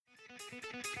Well,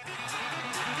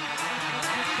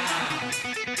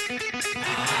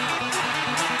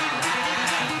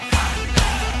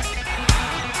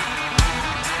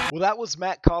 that was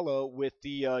Matt Kahlo with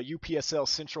the UPSL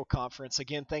Central Conference.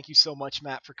 Again, thank you so much,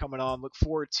 Matt, for coming on. Look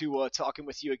forward to talking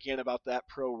with you again about that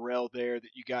pro rel there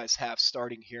that you guys have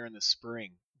starting here in the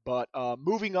spring. But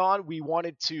moving on, we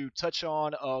wanted to touch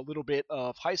on a little bit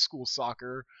of high school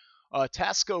soccer.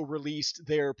 Tasco released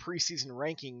their preseason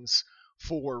rankings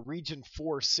for Region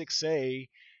 4 6A,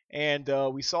 and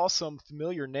we saw some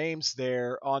familiar names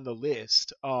there on the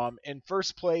list. In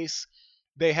first place,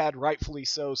 they had rightfully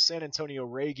so San Antonio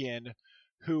Reagan,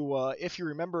 who, if you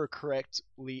remember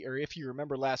correctly, or if you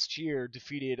remember last year,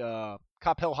 defeated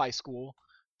Coppell High School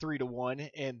 3-1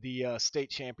 in the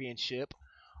state championship.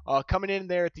 Coming in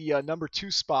there at the number 2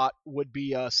 spot would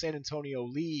be San Antonio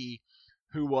Lee,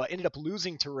 who ended up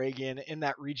losing to Reagan in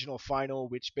that regional final,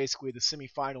 which basically the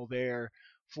semifinal there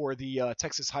for the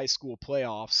Texas high school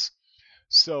playoffs.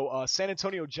 So San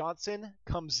Antonio Johnson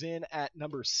comes in at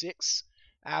number 6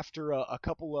 after a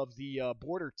couple of the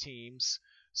border teams.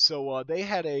 So they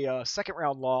had a second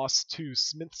round loss to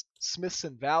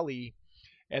Smithson Valley,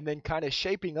 and then kind of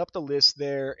shaping up the list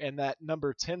there in that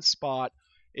number 10 spot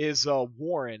is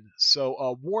Warren.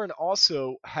 So Warren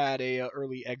also had a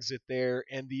early exit there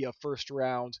in the first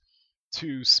round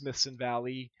to Smithson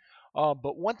Valley.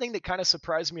 But one thing that kind of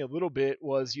surprised me a little bit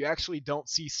was you actually don't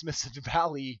see Smithson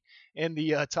Valley in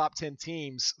the top 10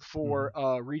 teams for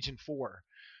Region 4.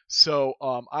 So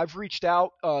I've reached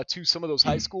out to some of those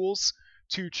high schools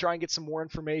to try and get some more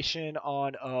information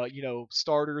on,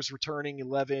 starters returning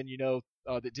 11,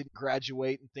 that didn't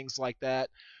graduate and things like that.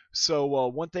 So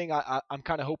one thing I'm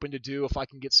kind of hoping to do, if I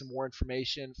can get some more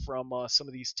information from some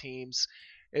of these teams,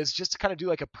 is just to kind of do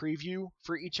like a preview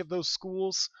for each of those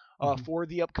schools for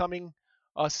the upcoming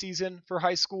season for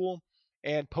high school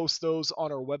and post those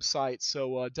on our website.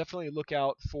 So definitely look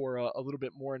out for a little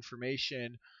bit more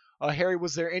information. Harry,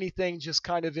 was there anything just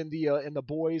kind of in the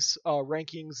boys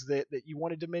rankings that you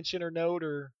wanted to mention or note?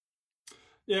 Or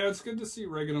yeah, it's good to see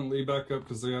Reagan and Lee back up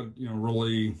because they had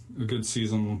really a good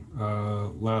season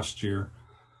last year.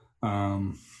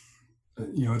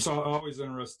 It's always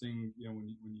interesting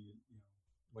when you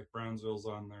like Brownsville's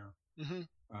on there,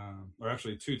 or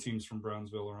actually 2 teams from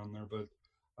Brownsville are on there, but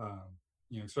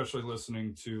especially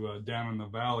listening to down in the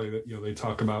valley that they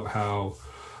talk about how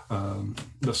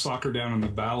the soccer down in the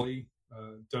valley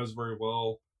does very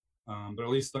well, but at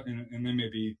least and they may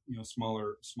be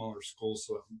smaller schools,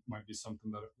 so that might be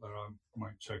something that I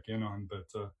might check in on.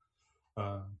 But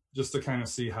just to kind of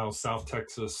see how South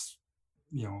Texas,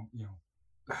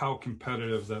 how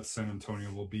competitive that San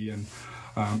Antonio will be, and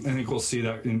I think we'll see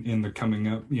that in the coming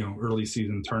up early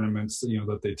season tournaments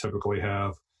that they typically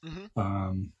have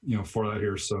for that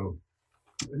here. So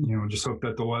just hope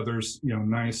that the weather's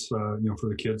nice for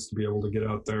the kids to be able to get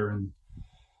out there and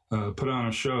put on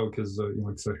a show, because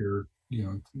like I said here,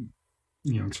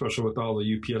 especially with all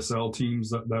the UPSL teams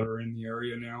that are in the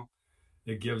area now,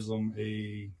 it gives them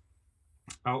a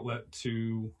outlet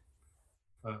to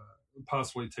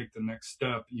possibly take the next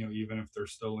step, even if they're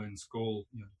still in school,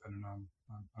 depending on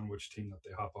which team that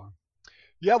they hop on.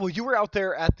 Yeah, well, you were out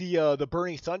there at the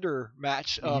Burning Thunder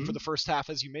match for the first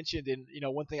half, as you mentioned, and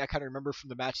one thing I kind of remember from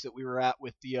the match that we were at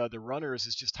with the Runners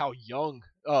is just how young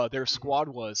their squad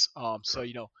was. So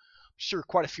I'm sure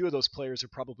quite a few of those players are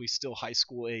probably still high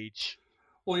school age.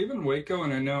 Well, even Waco,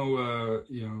 and I know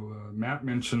Matt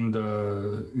mentioned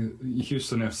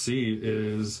Houston FC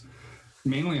is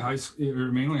mainly high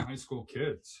school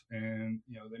kids, and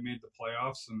they made the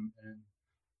playoffs, and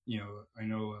I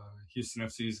know Houston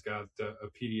FC's got a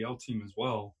PDL team as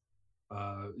well.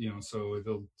 So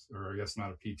they'll, or I guess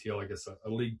not a PTL, I guess a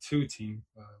League 2 team.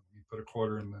 You put a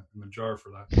quarter in the jar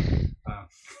for that.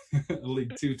 A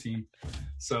League 2 team.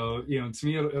 So to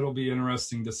me, it'll be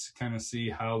interesting to kind of see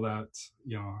how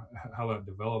that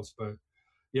develops. But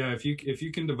yeah, if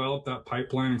you can develop that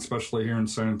pipeline, especially here in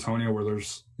San Antonio, where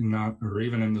there's not, or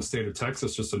even in the state of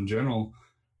Texas, just in general,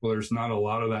 where there's not a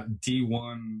lot of that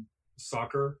D1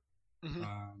 soccer.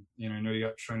 I know you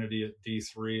got Trinity at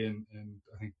D3, and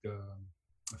I think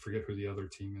I forget who the other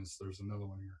team is. There's another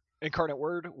one here. Incarnate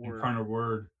Word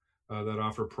that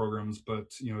offer programs, but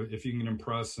if you can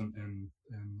impress and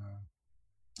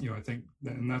I think,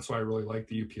 and that's why I really like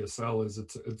the UPSL, is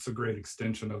it's a great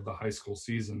extension of the high school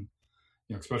season,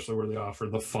 especially where they offer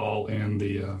the fall and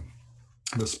the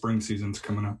spring seasons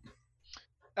coming up.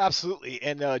 Absolutely.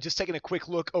 And just taking a quick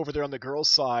look over there on the girls'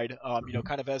 side,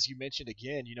 kind of as you mentioned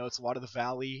again, it's a lot of the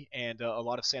Valley and a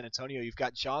lot of San Antonio. You've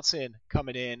got Johnson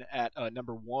coming in at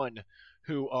number 1,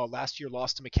 who last year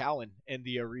lost to McAllen in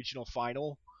the regional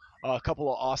final. a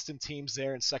couple of Austin teams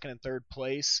there in second and third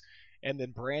place, and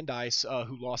then Brandeis,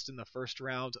 who lost in the first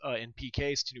round in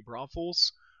PKs to New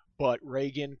Braunfels. But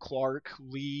Reagan, Clark,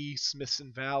 Lee,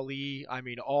 Smithson Valley, I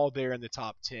mean, all there in the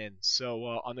top 10. So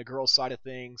on the girls' side of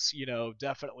things,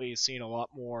 definitely seeing a lot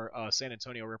more San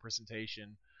Antonio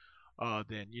representation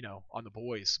than, on the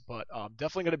boys. But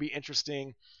definitely going to be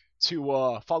interesting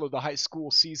to follow the high school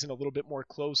season a little bit more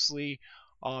closely.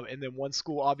 And then one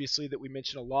school, obviously, that we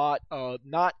mention a lot,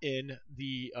 not in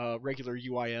the regular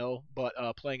UIL, but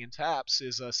playing in TAPS,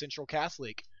 is Central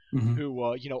Catholic, Mm-hmm. who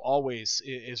always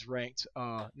is ranked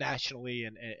nationally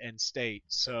and state.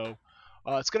 So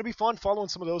it's going to be fun following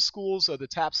some of those schools. The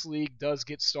TAPS League does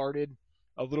get started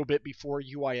a little bit before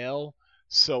UIL.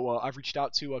 So I've reached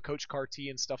out to Coach Carty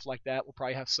and stuff like that. We'll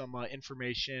probably have some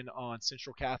information on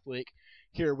Central Catholic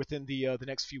here within the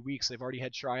next few weeks. They've already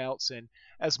had tryouts, and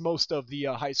as most of the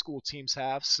high school teams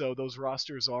have, so those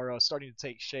rosters are starting to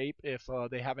take shape if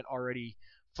they haven't already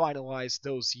finalized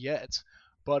those yet.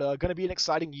 But going to be an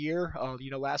exciting year.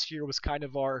 Last year was kind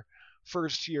of our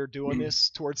first year doing this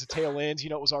towards the tail end.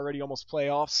 It was already almost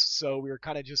playoffs, so we were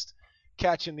kind of just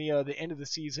catching the end of the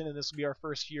season, and this will be our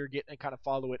first year getting to kind of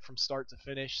follow it from start to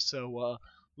finish. So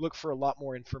look for a lot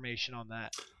more information on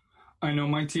that. I know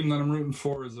my team that I'm rooting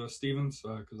for is Stevens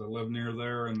because I live near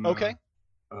there, and okay.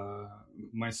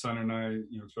 My son and I,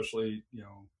 especially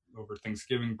over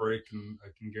Thanksgiving break, and I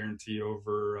can guarantee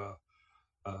over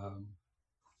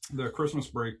the Christmas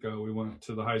break, we went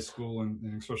to the high school,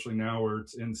 and especially now where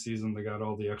it's in season, they got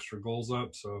all the extra goals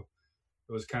up. So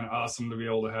it was kind of awesome to be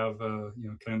able to have,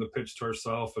 kind of the pitch to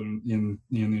ourselves, and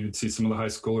you'd see some of the high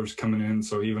schoolers coming in.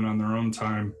 So even on their own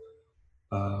time,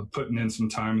 putting in some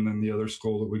time. And then the other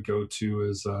school that we go to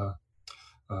is,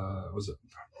 was it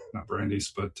not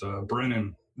Brandeis, but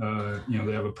Brennan.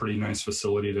 They have a pretty nice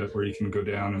facility where you can go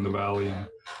down in the valley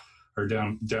or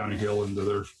down a hill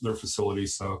into their facility.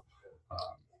 So,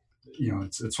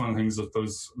 it's one of the things that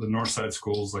the north side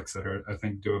schools, like I said, I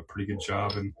think do a pretty good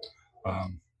job. And,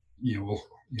 will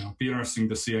be interesting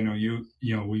to see. I know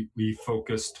we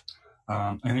focused,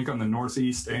 I think on the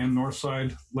northeast and north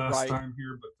side last time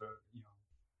here, but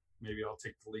maybe I'll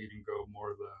take the lead and go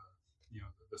more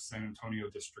the San Antonio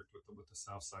district with the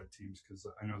south side teams, because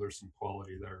I know there's some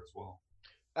quality there as well.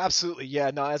 Absolutely,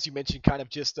 yeah. No, as you mentioned, kind of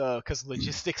just because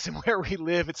logistics and where we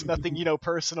live, it's nothing,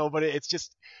 personal, but it's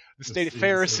just the state of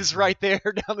Ferris is right there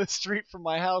down the street from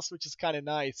my house, which is kind of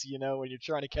nice, when you're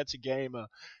trying to catch a game,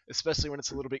 especially when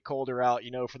it's a little bit colder out,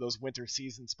 for those winter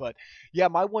seasons. But yeah,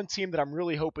 my one team that I'm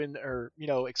really hoping or,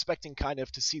 expecting kind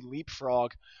of to see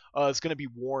leapfrog is going to be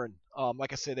Warren.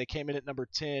 Like I said, they came in at number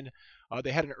 10.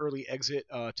 They had an early exit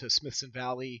to Smithson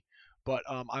Valley. But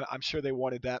I'm sure they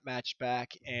wanted that match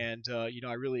back, and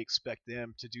I really expect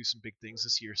them to do some big things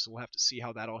this year. So we'll have to see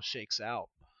how that all shakes out.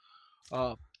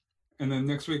 And then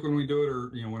next week when we do it,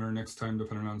 or when our next time,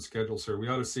 depending on schedules here, we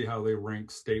ought to see how they rank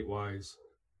state-wise.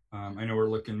 I know we're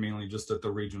looking mainly just at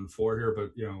the Region 4 here,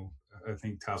 but I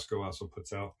think Tasco also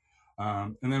puts out.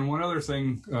 And then one other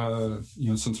thing,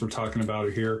 since we're talking about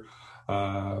it here.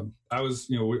 I was,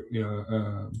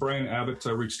 Brian Abbott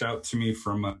reached out to me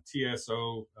from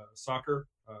TSO Soccer,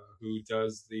 who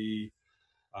does the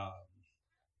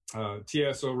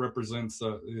TSO represents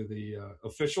the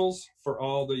officials for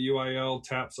all the UIL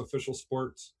TAPS official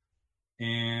sports,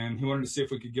 and he wanted to see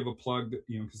if we could give a plug,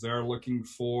 because they are looking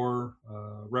for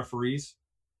referees.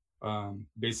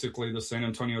 Basically, the San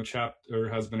Antonio chapter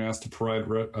has been asked to provide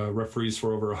referees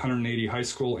for over 180 high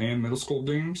school and middle school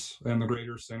games in the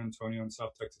greater San Antonio and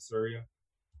South Texas area,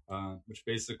 which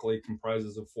basically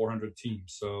comprises of 400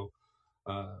 teams. So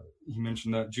he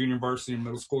mentioned that junior varsity and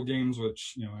middle school games,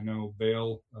 which, I know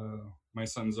Vail, my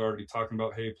son's already talking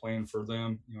about, hey, playing for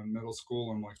them, in middle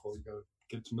school. I'm like, well, you got to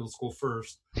get to middle school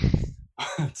first.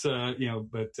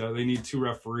 But they need 2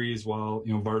 referees, while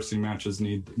varsity matches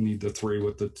need the 3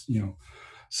 with the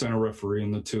center referee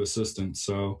and the 2 assistants.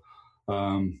 So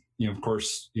of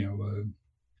course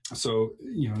so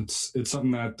it's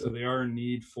something that they are in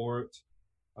need for it.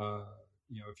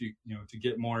 If you to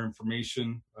get more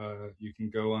information, you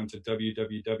can go on to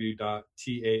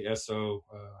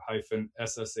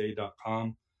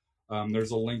www.taso-ssa.com.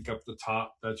 There's a link up the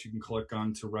top that you can click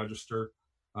on to register.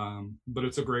 But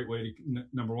it's a great way to,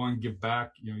 number one, give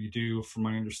back. You do, from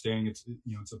my understanding, it's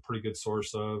a pretty good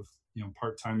source of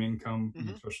part-time income,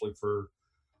 especially for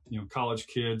college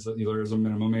kids. There is a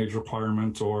minimum age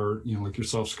requirement, or like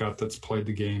yourself, Scott, that's played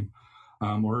the game,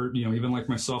 or even like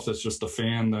myself, that's just a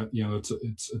fan. That it's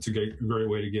a great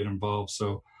way to get involved.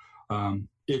 So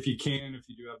if you do have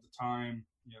the time,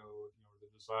 the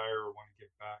desire, or want to give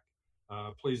back,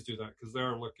 please do that, because they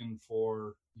are looking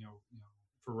for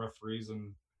for referees,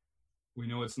 and we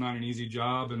know it's not an easy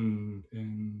job, and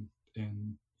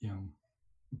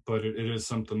but it is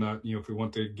something that, if we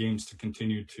want the games to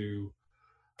continue to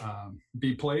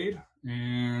be played,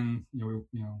 and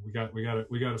we got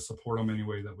to support them any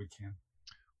way that we can.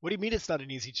 What do you mean it's not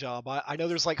an easy job? I know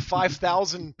there's like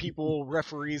 5,000 people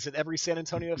referees at every San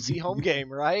Antonio FC home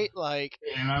game, right? Like,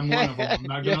 and I'm one of them. I'm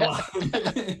not gonna lie.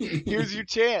 Here's your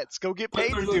chance. Go get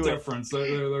paid to do it. There is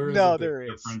a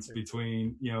difference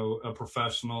between a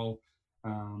professional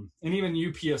and even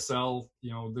UPSL.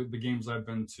 The games I've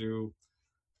been to,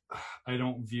 I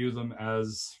don't view them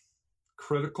as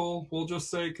critical. We'll just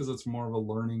say, because it's more of a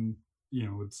learning.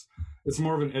 It's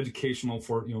more of an educational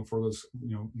for those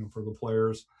for the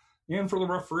players and for the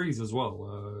referees as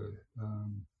well.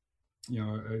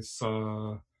 I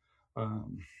saw I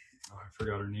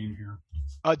forgot her name here.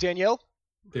 Danielle,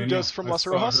 who does from Las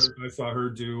Rojas. I saw her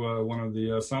do one of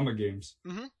the Samba games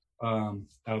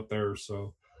out there.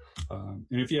 So, and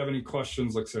if you have any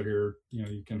questions, like I said here,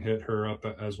 you can hit her up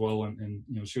as well. And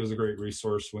she was a great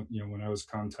resource when I was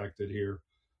contacted here.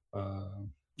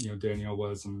 Danielle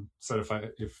was, and said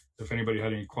if anybody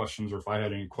had any questions, or if I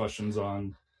had any questions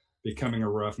on becoming a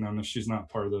ref. Now, she's not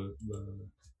part of the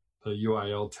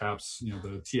UIL TAPS,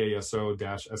 the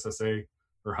TASO-SSA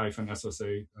or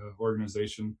 -SSA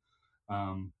organization.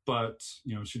 But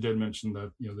she did mention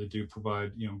that they do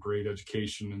provide great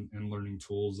education and learning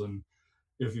tools, and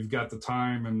if you've got the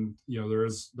time, and there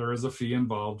is a fee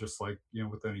involved, just like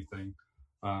with anything.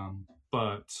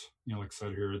 But like I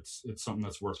said here, it's something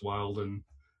that's worthwhile, and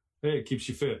hey, it keeps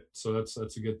you fit, so that's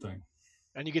a good thing.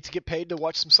 And you get to get paid to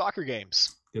watch some soccer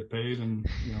games. Get paid and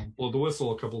blow the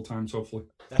whistle a couple of times, hopefully.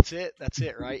 That's it,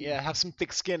 right? Yeah, have some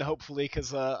thick skin, hopefully,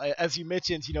 because as you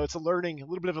mentioned, it's a little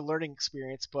bit of a learning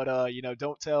experience. But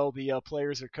don't tell the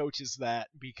players or coaches that,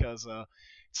 because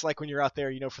it's like when you're out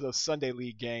there, for those Sunday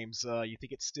league games, you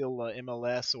think it's still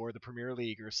MLS or the Premier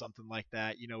League or something like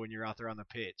that, when you're out there on the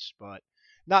pitch. But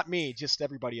not me, just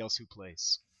everybody else who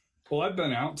plays. Well, I've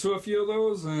been out to a few of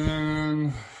those,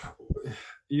 and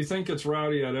you think it's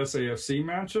rowdy at SAFC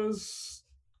matches?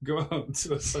 Go out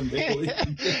to a Sunday league.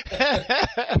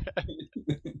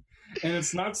 And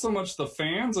it's not so much the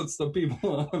fans, it's the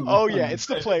people. It's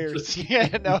the players. Yeah,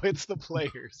 no, it's the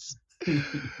players.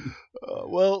 Just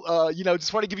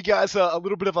want to give you guys a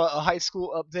little bit of a high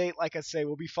school update. Like I say,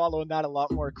 we'll be following that a lot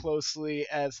more closely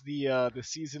as the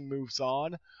season moves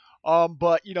on.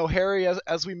 But Harry,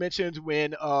 as we mentioned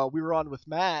when we were on with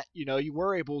Matt, you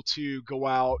were able to go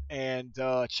out and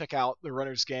check out the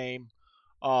Runners game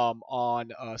on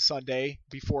Sunday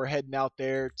before heading out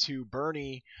there to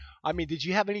Boerne. I mean, did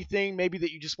you have anything maybe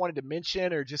that you just wanted to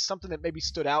mention, or just something that maybe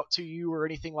stood out to you, or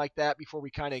anything like that before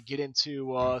we kind of get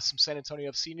into some San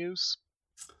Antonio FC news?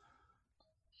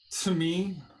 To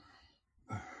me,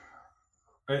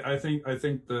 I think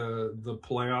the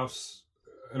playoffs.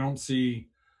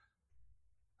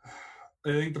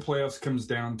 I think the playoffs comes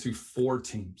down to 4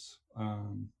 teams.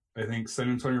 I think San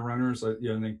Antonio Runners, I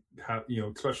think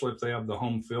especially if they have the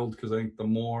home field, because I think the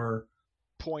more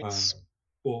points.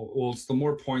 It's the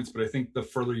more points, but I think the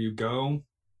further you go,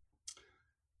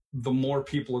 the more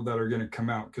people that are going to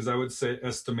come out. Because I would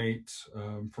estimate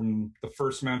from the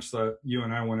first match that you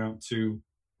and I went out to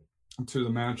the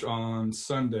match on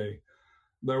Sunday,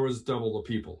 there was double the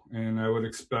people, and I would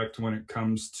expect when it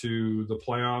comes to the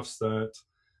playoffs that.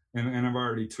 And I've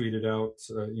already tweeted out,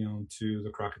 to the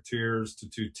Crocketeers, to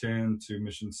 210, to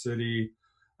Mission City,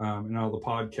 and all the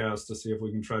podcasts to see if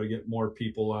we can try to get more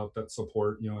people out that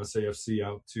support, SAFC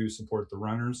out to support the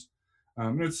Runners.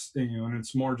 And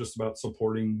it's more just about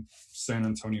supporting San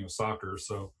Antonio soccer.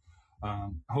 So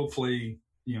hopefully,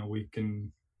 we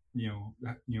can,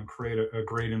 create a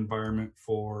great environment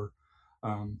for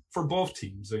both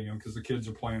teams, because the kids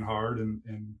are playing hard,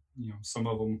 and some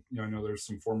of them, I know there's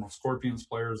some former Scorpions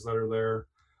players that are there,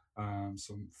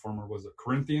 some former, was it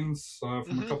Corinthians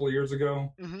from a couple of years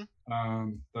ago,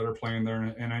 that are playing there.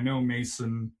 And I know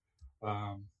Mason,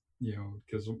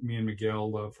 because me and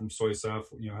Miguel from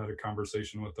SOISAF, had a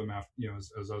conversation with them after,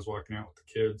 as I was walking out with the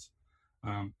kids.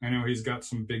 I know he's got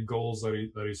some big goals that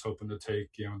he's hoping to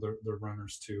take, the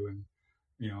Runners to, and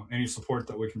any support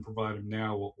that we can provide him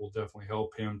now will definitely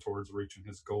help him towards reaching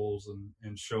his goals,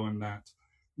 and showing that,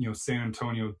 San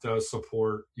Antonio does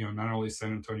support, not only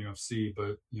San Antonio FC,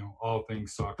 but, all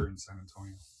things soccer in San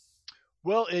Antonio.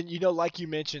 Well, and like you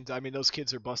mentioned, I mean, those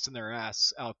kids are busting their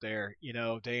ass out there,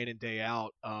 day in and day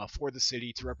out, for the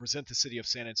city to represent the city of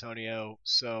San Antonio.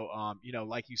 So,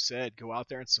 like you said, go out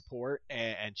there and support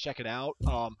and check it out.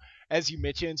 As you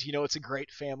mentioned, it's a great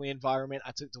family environment.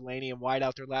 I took Delaney and White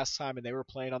out there last time, and they were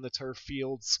playing on the turf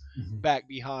fields back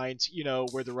behind,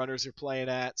 where the runners are playing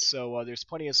at. So there's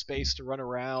plenty of space to run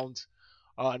around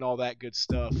and all that good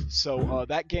stuff. So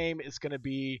that game is going to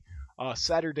be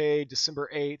Saturday, December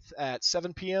 8th at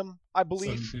 7 p.m., I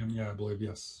believe. 7 p.m., yeah, I believe,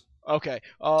 yes. Okay.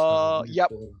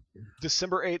 Yep.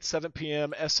 December 8th, 7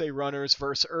 p.m., SA Runners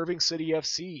versus Irving City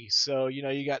FC. So,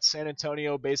 you got San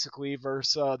Antonio basically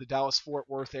versus the Dallas-Fort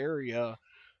Worth area.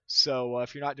 So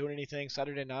if you're not doing anything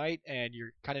Saturday night and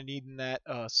you're kind of needing that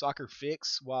soccer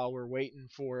fix while we're waiting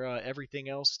for everything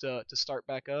else to start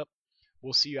back up,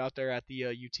 we'll see you out there at the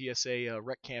UTSA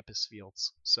Rec Campus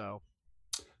fields. So,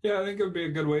 yeah, I think it would be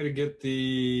a good way to get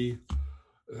the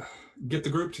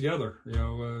group together.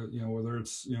 Whether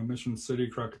it's Mission City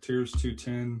Crocketeers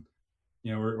 210,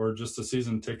 or just the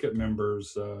season ticket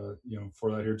members,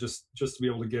 for that here, just to be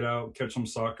able to get out, catch some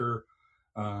soccer.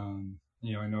 I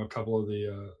know a couple of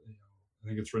the. I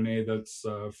think it's Renee that's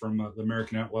from the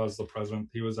American Outlaws, the president.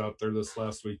 He was out there this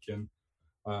last weekend.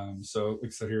 So, like I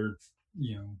said here,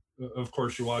 of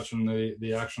course you're watching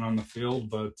the action on the field,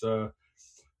 but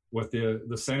with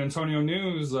the San Antonio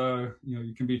news,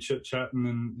 you can be chit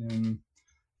chatting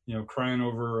and crying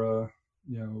over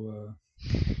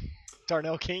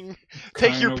Darnell King.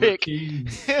 Take your pick.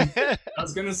 I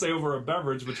was gonna say over a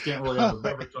beverage, but you can't really have a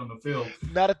beverage on the field.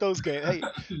 Not at those games. Hey,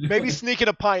 maybe sneaking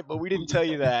a pint, but we didn't tell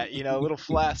you that. A little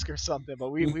flask or something, but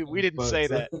we didn't say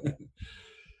that.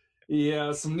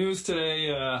 Yeah, some news today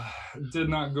did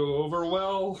not go over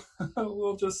well.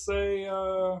 We'll just say,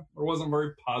 or wasn't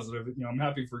very positive. I'm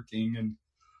happy for King, and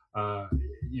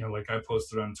like I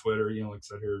posted on Twitter. Like I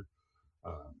said here,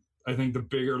 I think the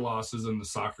bigger loss is in the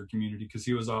soccer community, because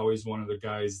he was always one of the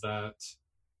guys that,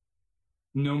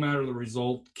 no matter the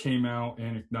result, came out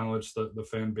and acknowledged the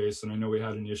fan base. And I know we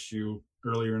had an issue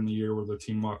earlier in the year where the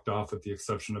team walked off, with the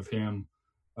exception of him.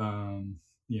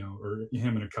 Or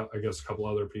him and I guess a couple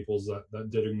other peoples that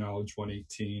did acknowledge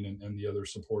 118 and the other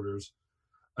supporters.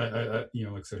 I like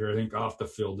I said here, I think off the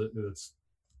field it's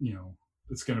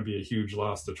going to be a huge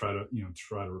loss to try to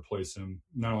replace him,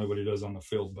 not only what he does on the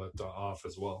field, but off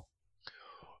as well.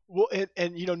 Well,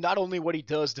 and not only what he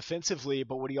does defensively,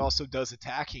 but what he also does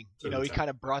attacking. He kind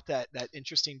of brought that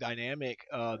interesting dynamic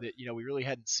that we really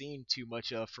hadn't seen too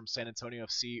much of from San Antonio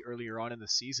FC earlier on in the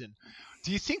season.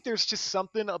 Do you think there's just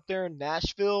something up there in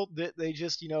Nashville that they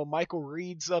just Michael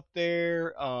Reed's up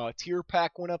there, Tierpak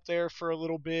went up there for a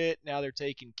little bit, now they're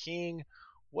taking King.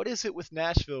 What is it with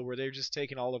Nashville where they're just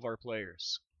taking all of our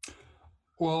players?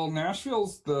 Well,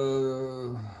 Nashville's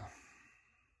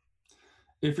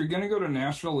if you're going to go to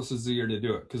Nashville, this is the year to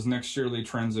do it, because next year they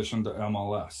transition to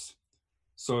MLS.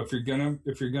 So if you're gonna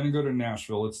go to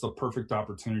Nashville, it's the perfect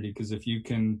opportunity, because if you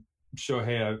can show,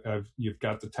 hey, you've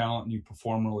got the talent and you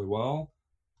perform really well.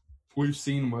 We've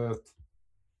seen with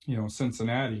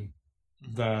Cincinnati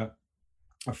that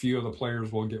a few of the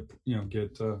players will get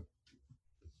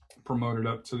promoted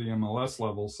up to the MLS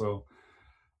level. So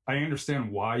I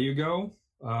understand why you go,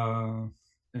 and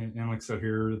like I said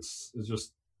here, it's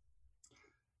just.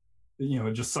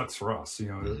 It just sucks for us.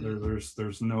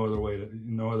 There's no other way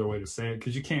to say it,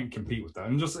 because you can't compete with that.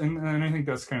 And I think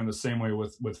that's kind of the same way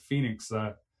with Phoenix,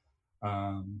 that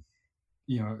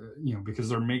because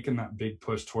they're making that big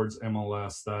push towards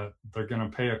MLS, that they're going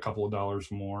to pay a couple of dollars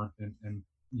more, and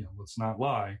let's not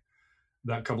lie,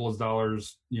 that couple of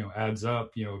dollars adds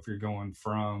up. If you're going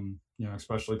from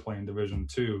especially playing Division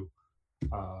II.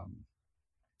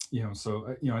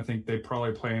 So I think they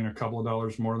probably paying a couple of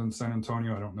dollars more than San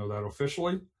Antonio. I don't know that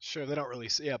officially. Sure, they don't really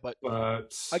say, yeah, but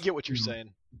I get what you're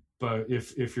saying. But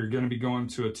if you're going to be going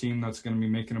to a team that's going to be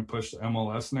making a push to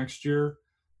MLS next year,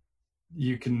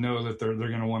 you can know that they're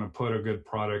going to want to put a good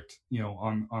product,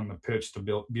 on the pitch to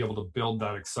be able to build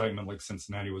that excitement like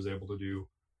Cincinnati was able to do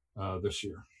this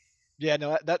year. Yeah,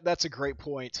 no, that's a great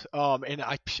point. And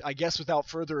I guess without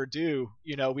further ado,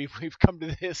 we've come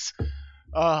to this.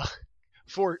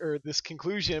 For this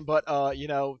conclusion, but a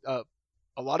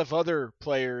lot of other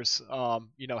players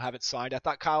haven't signed. I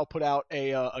thought Kyle put out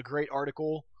a great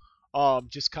article,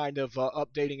 just kind of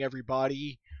updating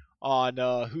everybody on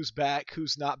who's back,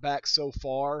 who's not back so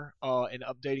far, and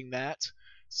updating that.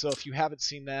 So if you haven't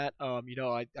seen that,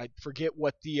 I forget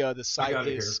what the site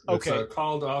is. Okay, it's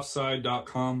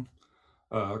calledoffside.com.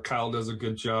 Kyle does a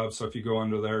good job. So if you go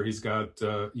under there, he's got,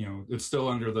 it's still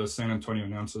under the San Antonio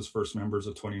Announces First Members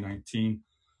of 2019.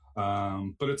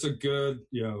 But it's a good,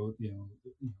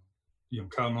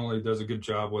 Kyle Nolley does a good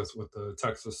job with the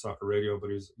Texas Soccer Radio, but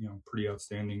he's pretty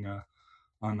outstanding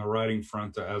on the writing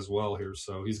front as well here.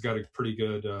 So he's got a pretty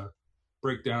good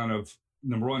breakdown of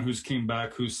number one, who's came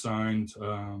back, who's signed,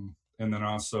 and then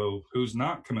also who's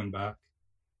not coming back.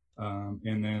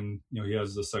 And then he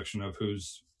has the section of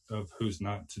who's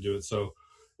not to do it. So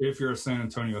if you're a San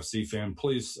Antonio FC fan,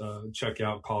 please check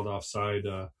out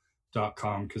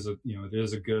calledoffside.com because it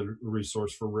is a good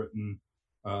resource for written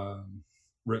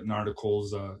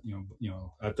articles.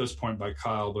 At this point by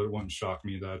Kyle, but it wouldn't shock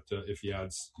me that if he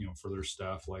adds further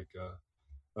staff like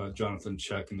Jonathan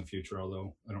Check in the future.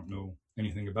 Although I don't know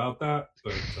anything about that,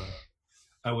 but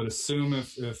I would assume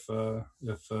if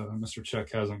Mr.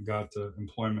 Check hasn't got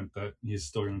employment, that he's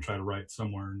still going to try to write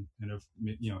somewhere, and if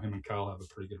him and Kyle have a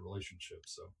pretty good relationship.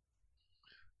 So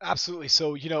absolutely.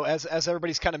 So as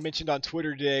everybody's kind of mentioned on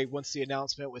Twitter today, once the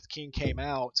announcement with King came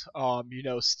out,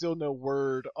 still no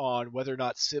word on whether or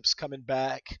not Sip's coming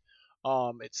back.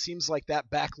 It seems like that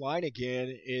back line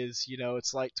again is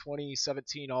it's like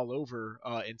 2017 all over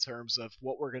in terms of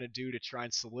what we're going to do to try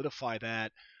and solidify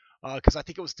that. Because I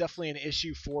think it was definitely an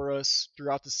issue for us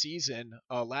throughout the season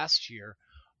last year.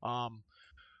 I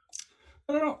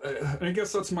don't know. I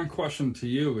guess that's my question to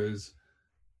you is,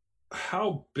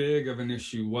 how big of an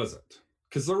issue was it?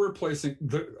 Because they're replacing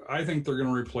I think they're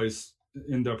going to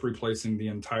end up replacing the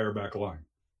entire back line.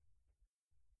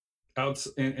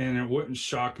 And it wouldn't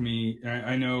shock me.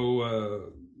 I know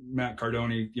Matt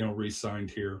Cardoni, re-signed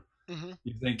here. Mm-hmm.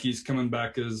 You think he's coming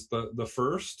back as the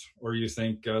first, or you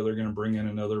think they're going to bring in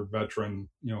another veteran,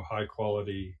 high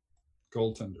quality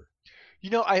goaltender?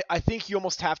 I think you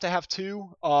almost have to have two.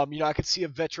 I could see a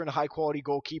veteran, high quality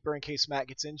goalkeeper in case Matt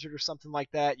gets injured or something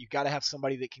like that. You got to have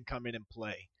somebody that can come in and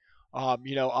play.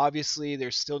 Obviously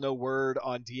there's still no word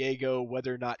on Diego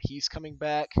whether or not he's coming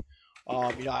back.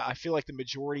 I feel like the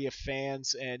majority of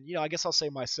fans, and I guess I'll say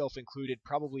myself included,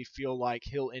 probably feel like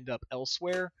he'll end up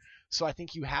elsewhere. So I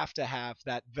think you have to have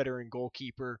that veteran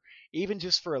goalkeeper, even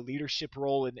just for a leadership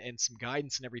role and some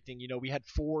guidance and everything. We had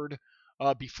Ford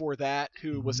before that,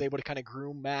 who Mm-hmm. was able to kind of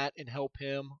groom Matt and help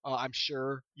him, I'm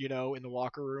sure, in the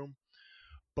locker room.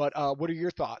 But what are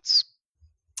your thoughts?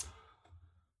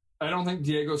 I don't think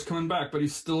Diego's coming back, but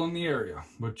he's still in the area,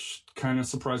 which kind of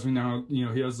surprised me. Now,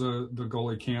 he has the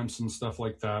goalie camps and stuff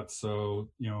like that.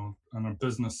 So, on a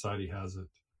business side, he has it.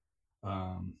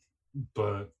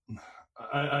 But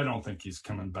I don't think he's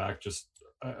coming back. Just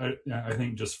I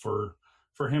think just for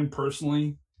him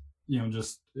personally,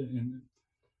 just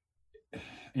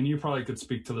and you probably could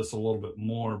speak to this a little bit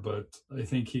more, but I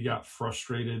think he got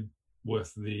frustrated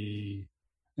with and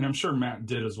I'm sure Matt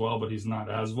did as well, but he's not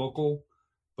as vocal.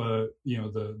 But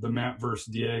the Matt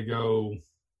versus Diego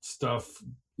stuff,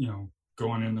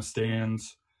 going in the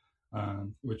stands,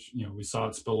 which we saw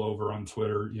it spill over on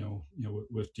Twitter,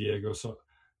 with Diego. So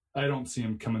I don't see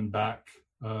him coming back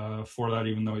for that,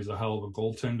 even though he's a hell of a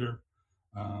goaltender.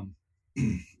 I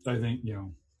think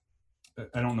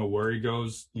I don't know where he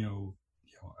goes.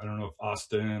 I don't know if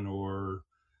Austin or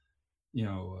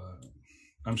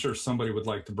I'm sure somebody would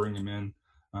like to bring him in.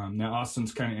 Now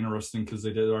Austin's kind of interesting because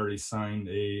they did already sign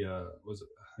I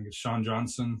think it's Sean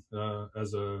Johnson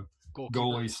as a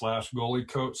goalie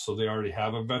coach, so they already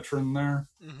have a veteran there.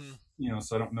 Mm-hmm.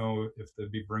 So I don't know if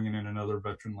they'd be bringing in another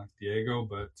veteran like Diego,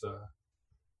 but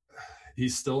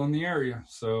he's still in the area,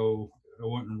 so I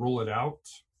wouldn't rule it out.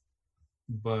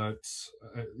 But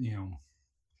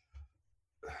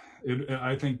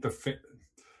I think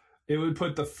it would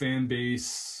put the fan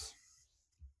base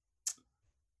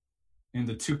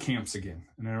into two camps again.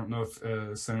 And I don't know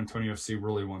if San Antonio FC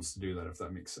really wants to do that, if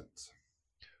that makes sense.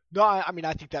 No, I mean,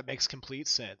 I think that makes complete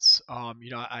sense. I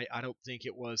don't think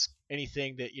it was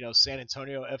anything that, San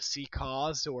Antonio FC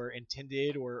caused or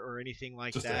intended or anything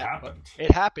like just that. It happened. But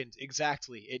it happened.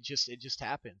 Exactly. It just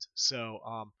happened. So,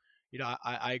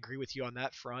 I agree with you on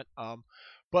that front.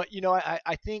 But,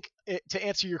 I think to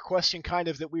answer your question kind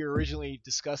of that we were originally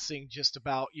discussing just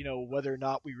about, whether or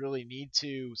not we really need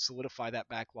to solidify that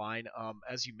back line.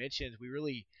 As you mentioned, we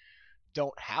really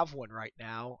don't have one right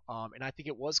now. And I think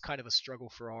it was kind of a struggle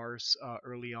for ours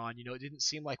early on. It didn't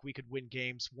seem like we could win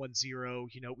games 1-0.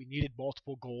 We needed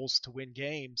multiple goals to win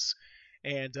games.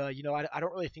 And, I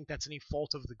don't really think that's any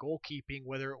fault of the goalkeeping,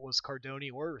 whether it was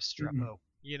Cardoni or Restrepo,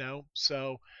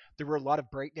 So there were a lot of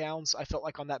breakdowns, I felt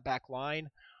like, on that back line.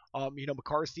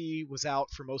 McCarthy was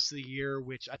out for most of the year,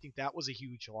 which I think that was a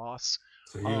huge loss.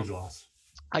 It's a huge loss.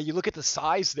 You look at the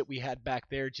size that we had back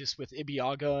there just with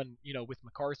Ibiaga and, with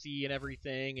McCarthy and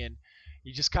everything, and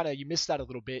you just you missed that a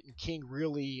little bit. And King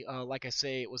really, like I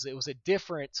say, it was a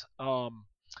different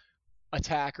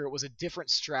attack, or it was a different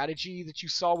strategy that you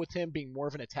saw with him being more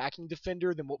of an attacking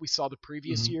defender than what we saw the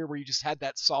previous year, where you just had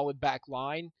that solid back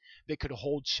line that could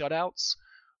hold shutouts.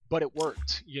 But it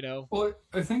worked, you know. Well,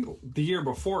 I think the year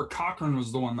before Cochran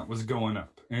was the one that was going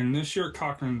up, and this year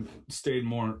Cochran stayed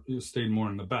more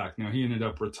in the back. Now he ended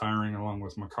up retiring along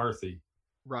with McCarthy.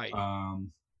 Right.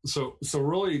 So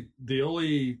really the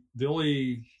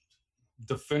only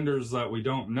defenders that we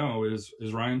don't know is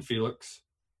Ryan Felix,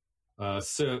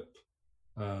 Sip,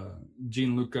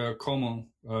 Gianluca Como,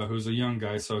 who's a young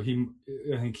guy. So I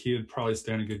think he would probably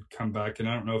stand a good comeback. And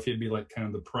I don't know if he'd be like kind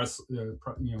of the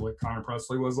like Connor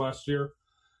Presley was last year,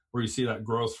 where you see that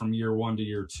growth from year 1 to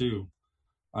year 2.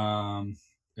 And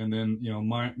then,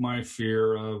 my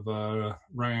fear of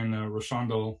Ryan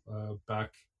Rochando back,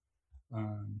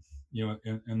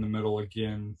 in the middle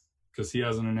again, because he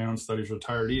hasn't announced that he's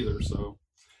retired either. So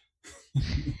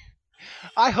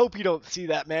I hope you don't see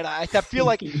that, man. I feel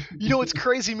like, it's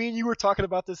crazy. Me and you were talking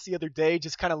about this the other day,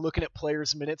 just kind of looking at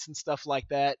players' minutes and stuff like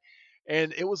that.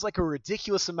 And it was like a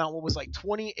ridiculous amount. What was like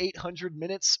 2,800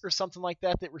 minutes or something like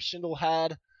that Rochindle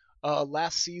had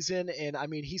last season. And I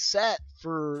mean, he sat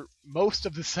for most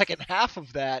of the second half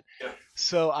of that. Yeah.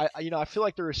 So I feel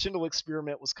like the Rochindle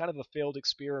experiment was kind of a failed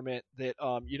experiment that,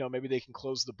 maybe they can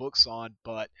close the books on.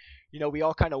 But, we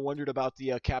all kind of wondered about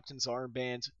the captain's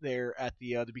armband there at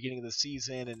the beginning of the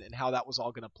season and how that was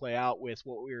all going to play out with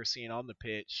what we were seeing on the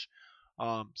pitch.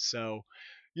 So,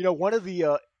 one of the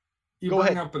you go bring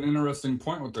ahead. up an interesting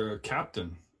point with the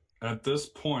captain at this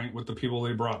point with the people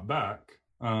they brought back.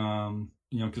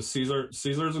 Because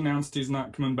Caesar's announced he's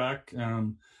not coming back.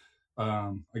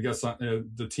 I guess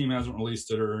the team hasn't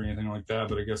released it or anything like that,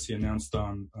 but I guess he announced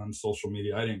on social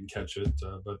media. I didn't catch it,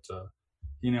 but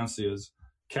he announced he is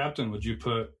captain. Would you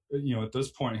put, at this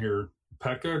point here,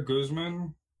 Pekka,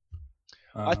 Guzman?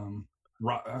 I'm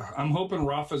hoping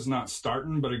Rafa's not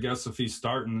starting, but I guess if he's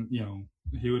starting,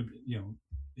 he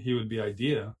would be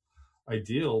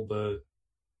ideal, but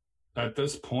at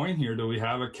this point here, do we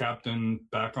have a captain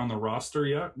back on the roster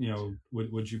yet?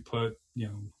 Would you put,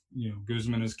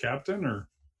 Guzman as captain, or?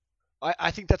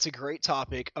 I think that's a great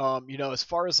topic. As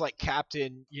far as like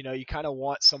captain, you kind of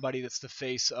want somebody that's the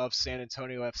face of San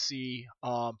Antonio FC.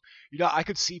 I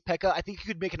could see Pekka. I think you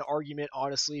could make an argument,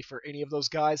 honestly, for any of those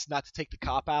guys, not to take the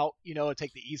cop out, and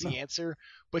take the easy answer.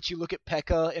 But you look at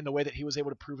Pekka and the way that he was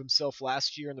able to prove himself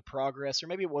last year in the progress, or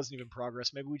maybe it wasn't even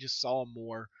progress. Maybe we just saw him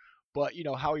more. But,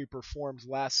 how he performed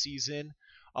last season.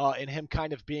 And him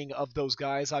kind of being of those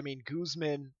guys. I mean,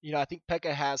 Guzman, I think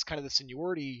Pekka has kind of the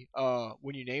seniority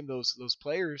when you name those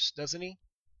players, doesn't he?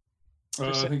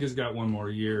 I think he's got one more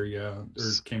year, yeah.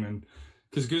 Or came in,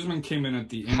 because Guzman came in at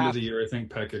the end of the year. I think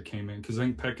Pekka came in, because I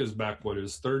think Pekka's back,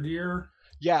 his third year?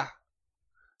 Yeah.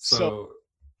 So,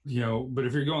 but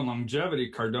if you're going longevity,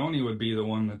 Cardoni would be the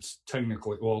one that's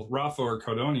technically, Rafa or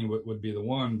Cardoni would be the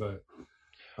one, but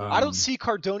I don't see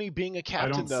Cardoni being a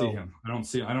captain, though. I don't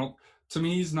see him. To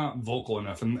me, he's not vocal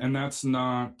enough, and that's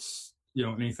not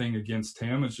anything against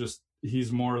him. It's just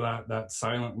he's more that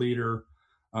silent leader.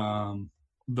 The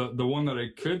one that I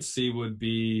could see would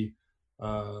be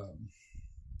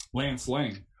Lance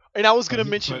Lang. And I was going to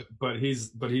mention, but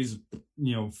he's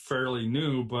fairly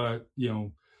new, but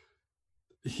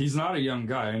he's not a young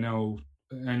guy. I know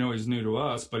he's new to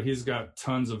us, but he's got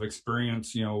tons of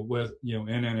experience. With in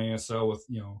NASL with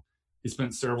he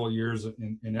spent several years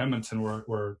in Edmonton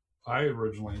where I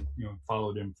originally,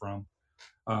 followed him from,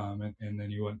 and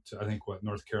then he went to, I think,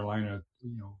 North Carolina,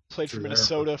 played for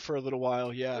Minnesota for a little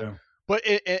while. Yeah. But,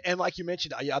 and like you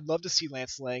mentioned, I'd love to see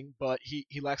Lance Lang, but he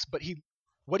lacks,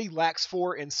 what he lacks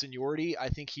for in seniority, I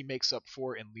think he makes up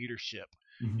for in leadership.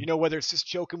 Mm-hmm. Whether it's just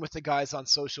joking with the guys on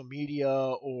social media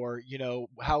or,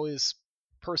 how his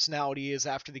personality is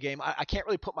after the game. I can't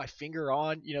really put my finger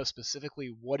on,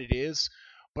 specifically what it is.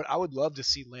 But I would love to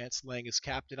see Lance Lang as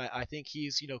captain. I think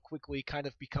he's, quickly kind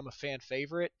of become a fan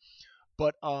favorite.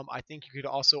 But I think you could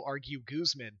also argue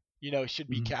Guzman, should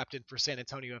be captain for San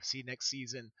Antonio FC next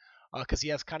season because he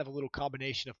has kind of a little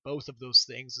combination of both of those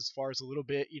things as far as a little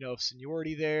bit, of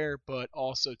seniority there, but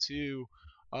also, too,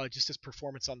 just his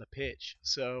performance on the pitch.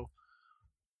 So.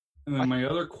 And then my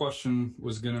other question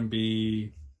was going to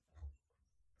be,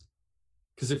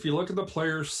 because if you look at the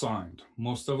players signed,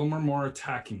 most of them are more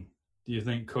attacking. Do you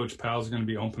think Coach Powell's going to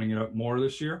be opening it up more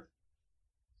this year?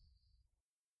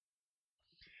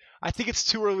 I think it's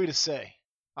too early to say.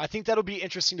 I think that'll be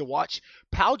interesting to watch.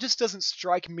 Powell just doesn't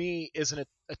strike me as an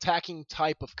attacking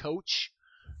type of coach.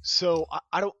 So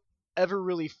I don't ever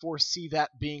really foresee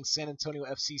that being San Antonio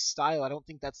FC's style. I don't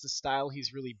think that's the style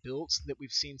he's really built that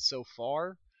we've seen so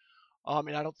far.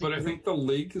 And I don't think. But I think the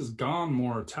league has gone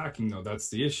more attacking, though. That's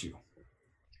the issue.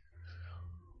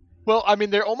 Well, I mean,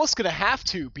 they're almost going to have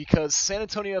to because San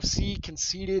Antonio FC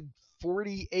conceded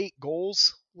 48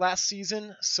 goals last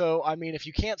season. So, I mean, if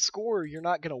you can't score, you're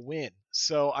not going to win.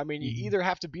 So, I mean, you Mm-hmm. either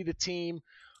have to be the team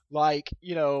like,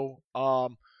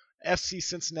 FC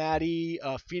Cincinnati,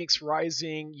 Phoenix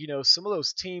Rising, some of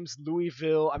those teams,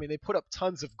 Louisville, I mean, they put up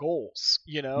tons of goals,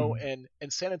 Mm-hmm.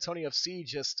 and San Antonio FC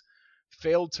just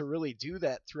failed to really do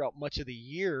that throughout much of the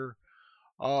year.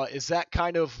 Is that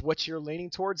kind of what you're leaning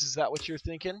towards? Is that what you're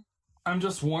thinking? I'm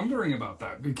just wondering about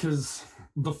that because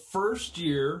the first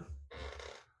year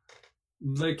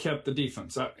they kept the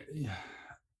defense, and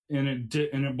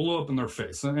it blew up in their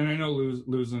face. And I know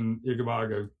losing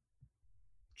Igabaga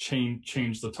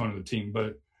changed the tone of the team,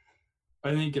 but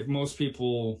I think if most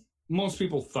people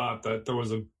thought that there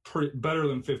was a pretty better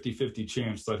than 50-50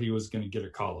 chance that he was going to get a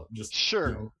call up. Just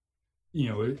Sure.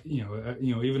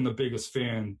 even the biggest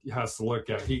fan has to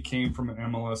look at. He came from an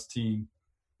MLS team,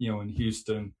 in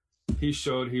Houston. He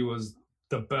showed he was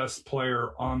the best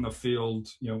player on the field.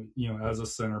 As a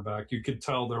center back, you could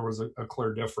tell there was a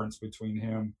clear difference between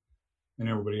him and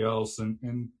everybody else,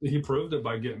 and he proved it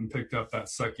by getting picked up that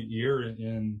second year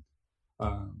in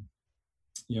um,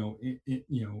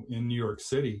 in New York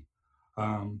City.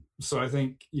 So I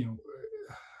think,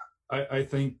 I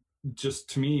think just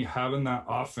to me, having that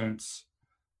offense,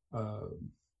 uh,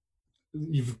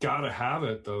 you've got to have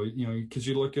it though, because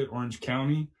you look at Orange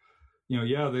County,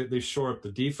 yeah, they shore up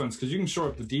the defense because you can shore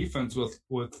up the defense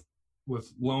with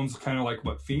loans, kind of like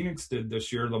what Phoenix did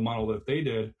this year, the model that they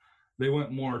did. They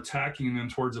went more attacking, and then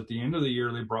towards at the end of the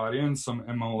year, they brought in some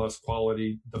MLS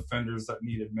quality defenders that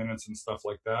needed minutes and stuff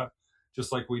like that,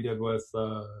 just like we did with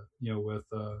Lance.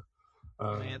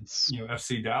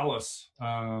 FC Dallas,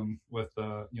 with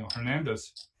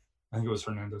Hernandez. I think it was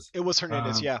Hernandez. It was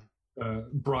Hernandez, yeah.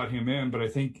 Brought him in, but I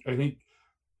think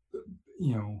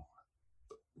you know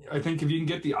I think if you can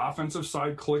get the offensive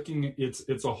side clicking,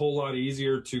 it's a whole lot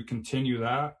easier to continue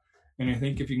that. And I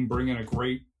think if you can bring in a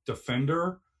great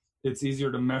defender, it's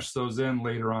easier to mesh those in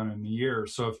later on in the year.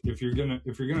 So if you're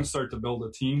gonna start to build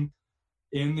a team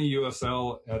in the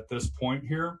USL at this point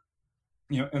here,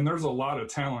 and there's a lot of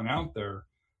talent out there,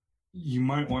 you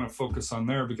might want to focus on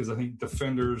there because I think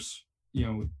defenders,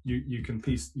 you can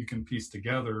piece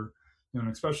together, and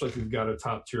especially if you've got a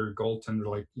top tier goaltender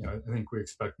like I think we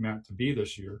expect Matt to be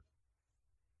this year.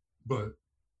 But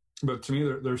to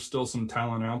me, there's still some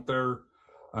talent out there.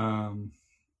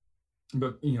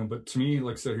 But to me,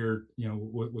 like I said here,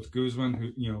 with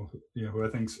Guzman, who I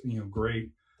think's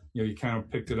great. You kind of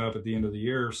picked it up at the end of the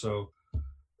year, so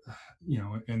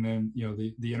and then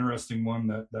the interesting one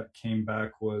that came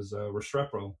back was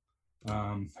Restrepo,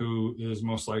 who is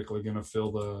most likely going to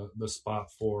fill the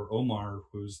spot for Omar,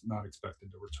 who's not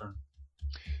expected to return.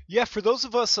 Yeah, for those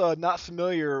of us not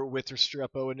familiar with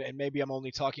Restrepo, and maybe I'm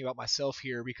only talking about myself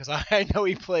here because I know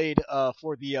he played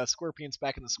for the Scorpions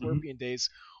back in the Scorpion days.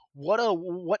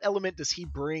 What element does he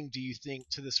bring, do you think,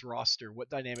 to this roster? What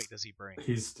dynamic does he bring?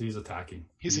 He's attacking.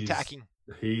 He's attacking.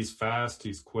 He's fast.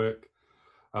 He's quick.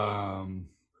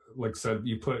 Like I said,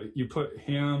 you put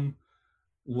him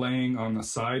laying on the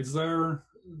sides there.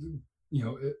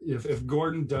 If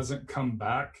Gordon doesn't come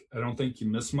back, I don't think you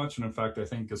miss much. And in fact, I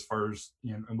think as far as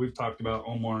and we've talked about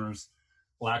Omar's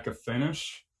lack of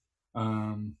finish.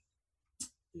 I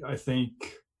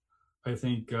think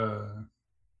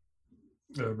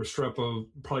Restrepo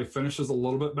probably finishes a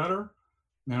little bit better.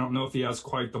 And I don't know if he has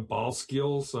quite the ball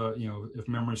skills. If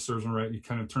memory serves me right, he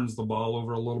kind of turns the ball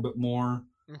over a little bit more.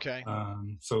 Okay.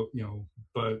 So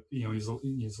but he's a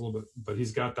little bit, but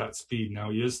he's got that speed now.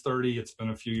 He is 30. It's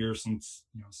been a few years since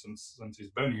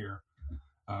he's been here.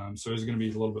 So he's going to be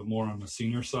a little bit more on the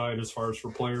senior side as far as for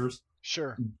players.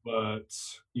 Sure. But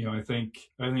I think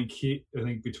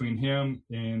between him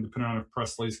and depending on if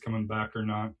Presley's coming back or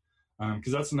not,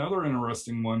 because that's another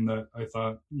interesting one that I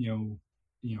thought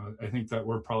I think that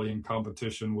we're probably in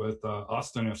competition with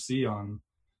Austin FC on.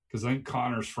 Because I think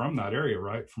Connor's from that area,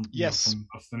 right? From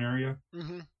Austin area.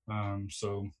 Mm-hmm.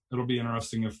 So it'll be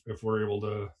interesting if we're able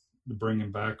to bring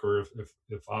him back, or if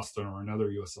Austin or another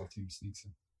USL team sneaks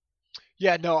in.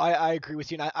 Yeah, no, I agree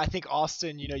with you. And I think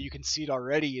Austin, you can see it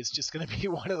already, is just going to be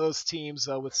one of those teams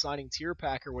with signing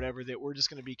Tierpack or whatever that we're just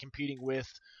going to be competing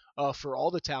with for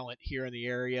all the talent here in the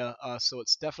area. So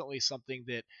it's definitely something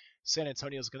that San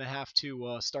Antonio is going to have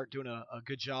to start doing a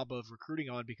good job of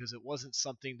recruiting on, because it wasn't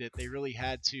something that they really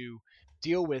had to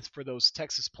deal with for those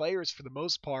Texas players for the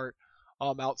most part,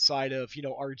 outside of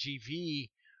RGV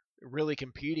really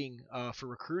competing for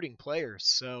recruiting players.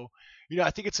 So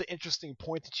I think it's an interesting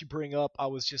point that you bring up. I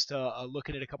was just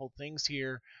looking at a couple of things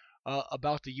here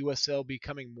about the USL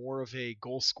becoming more of a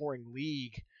goal scoring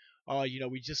league.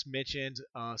 We just mentioned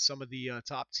some of the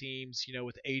top teams,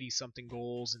 with 80 something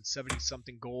goals and 70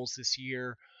 something goals this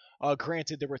year.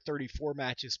 Granted, there were 34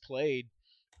 matches played,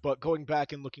 but going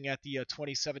back and looking at the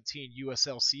 2017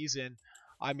 USL season,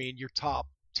 I mean, your top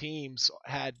teams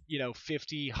had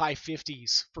high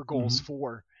 50s for goals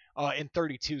for in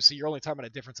 32. So you're only talking about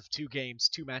a difference of 2 games,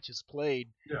 2 matches played.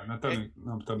 Yeah, not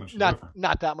that much.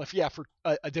 Not that much. Yeah, for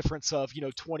a difference of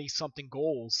 20 something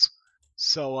goals.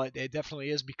 So it definitely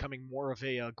is becoming more of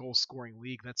a goal scoring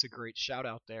league. That's a great shout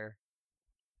out there.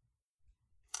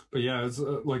 But yeah, it's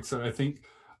like I said, I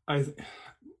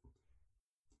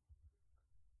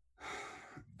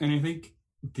think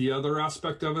the other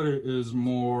aspect of it is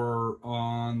more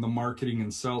on the marketing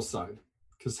and sales side,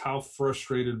 because how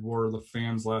frustrated were the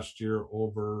fans last year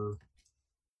over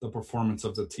the performance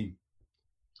of the team?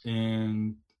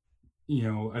 And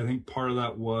I think part of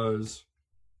that was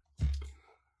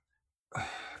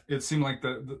it seemed like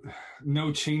the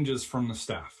no changes from the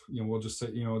staff. We'll just say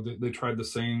they tried the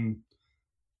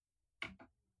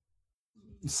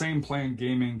same plan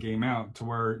game in, game out, to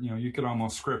where you could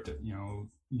almost script it.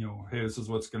 Hey, this is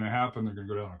what's going to happen. They're going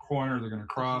to go down a corner. They're going to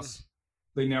cross.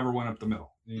 Mm-hmm. They never went up the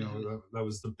middle. That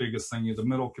was the biggest thing. The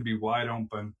middle could be wide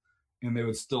open, and they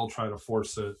would still try to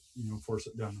force it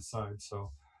down the side.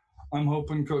 So I'm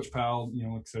hoping Coach Powell,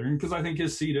 etc., because I think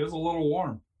his seat is a little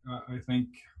warm. I think,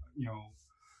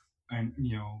 I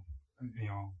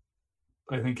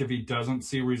think if he doesn't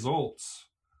see results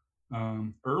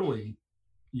early,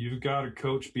 you've got a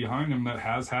coach behind him that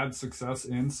has had success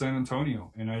in San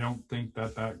Antonio. And I don't think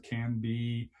that can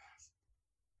be,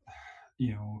 I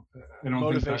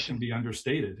don't think that can be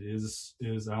understated. Is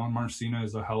Alan Marcina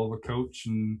is a hell of a coach.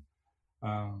 And,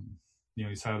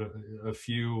 he's had a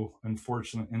few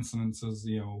unfortunate incidences,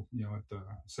 at the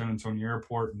San Antonio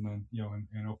airport, and then,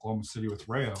 in Oklahoma City with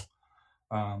Rayo.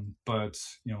 But,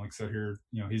 like I said here,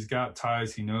 he's got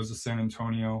ties. He knows the San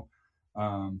Antonio.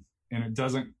 And it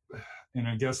doesn't, and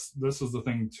I guess this is the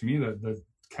thing to me that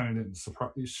kind of didn't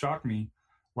shock me.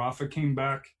 Rafa came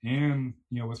back, and,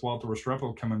 with Walter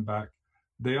Restrepo coming back,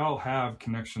 they all have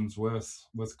connections with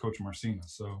Coach Marcina.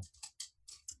 So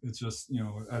it's just,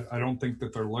 I don't think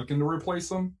that they're looking to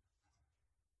replace him,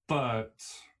 but,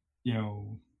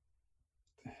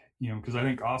 because I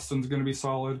think Austin's going to be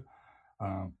solid.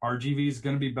 RGV is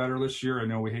going to be better this year. I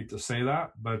know we hate to say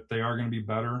that, but they are going to be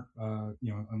better,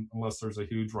 unless there's a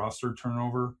huge roster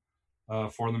turnover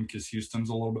for them, because Houston's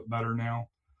a little bit better now.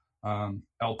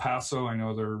 El Paso, I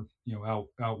know they're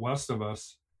out west of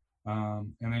us,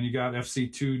 and then you got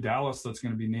FC2 Dallas that's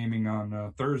going to be naming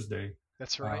on Thursday.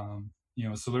 That's right.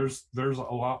 So there's a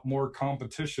lot more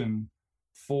competition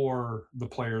for the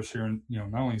players here in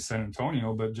not only San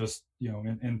Antonio, but just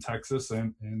in Texas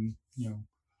and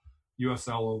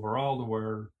USL overall, to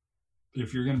where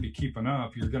if you're going to be keeping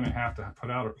up, you're going to have to put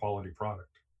out a quality product.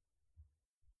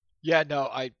 Yeah, no,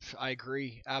 I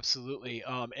agree absolutely.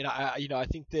 And I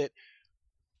think that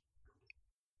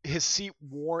his seat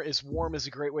warm is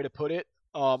a great way to put it.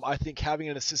 I think having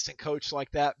an assistant coach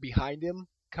like that behind him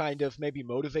kind of maybe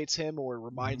motivates him or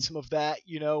reminds him of that.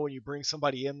 When you bring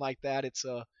somebody in like that, it's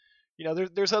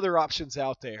there's other options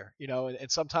out there.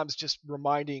 And sometimes just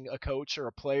reminding a coach or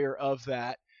a player of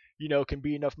that, can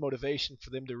be enough motivation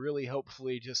for them to really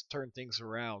hopefully just turn things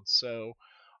around. So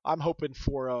I'm hoping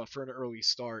for an early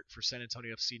start for San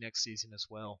Antonio FC next season as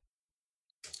well.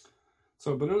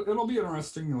 So, but it'll be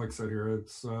interesting. Like I said here,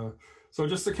 it's so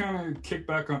just to kind of kick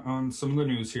back on some of the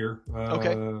news here.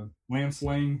 Okay. Lance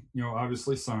Lane,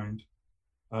 obviously signed.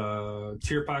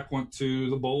 Tierpak went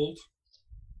to the Bold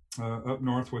up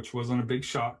north, which wasn't a big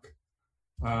shock.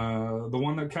 The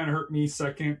one that kind of hurt me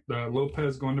second,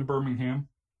 Lopez going to Birmingham.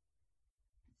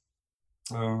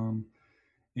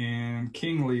 And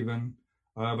King leaving,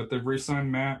 but they've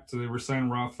re-signed Matt, they've re-signed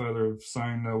Rafa, they've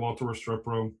signed Walter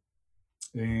Restrepo,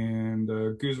 and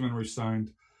Guzman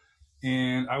re-signed.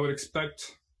 And I would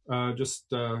expect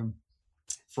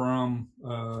from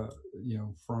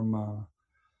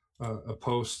a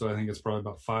post, I think it's probably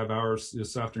about 5 hours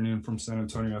this afternoon from San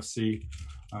Antonio FC,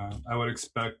 I would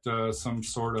expect some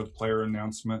sort of player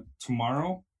announcement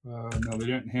tomorrow. No, they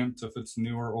didn't hint if it's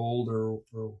new or old or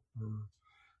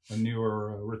a new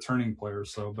or returning player.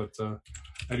 So, but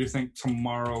I do think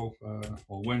tomorrow,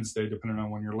 Wednesday, depending on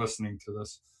when you're listening to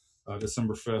this,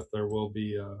 December 5th, there will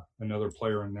be another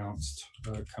player announced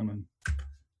coming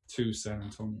to San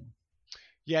Antonio.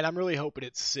 Yeah, and I'm really hoping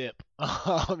it's Sip.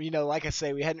 Like I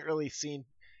say, we hadn't really seen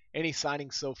any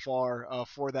signings so far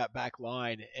for that back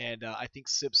line, and I think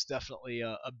Sip's definitely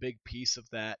a big piece of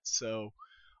that. So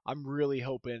I'm really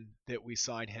hoping that we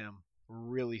sign him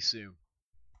really soon.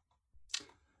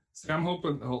 See, I'm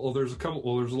hoping. Well, there's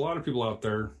a lot of people out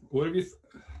there. What have you?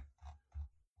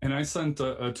 And I sent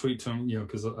a tweet to him,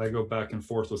 because I go back and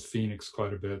forth with Phoenix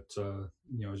quite a bit.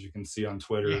 As you can see on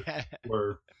Twitter, yeah.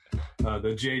 where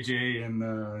the JJ and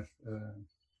I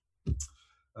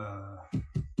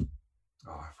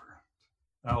forgot,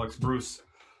 Alex Bruce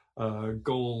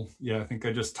goal. Yeah, I think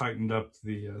I just tightened up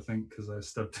the thing because I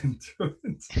stepped into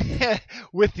it.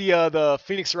 With the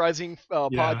Phoenix Rising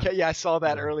podcast. Yeah, I saw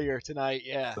that earlier tonight.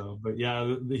 Yeah. So, but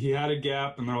yeah, he had a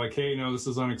gap, and they're like, "Hey, this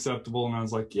is unacceptable." And I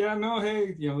was like, "Yeah, no,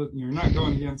 hey, you're not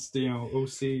going against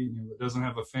OC, that doesn't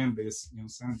have a fan base,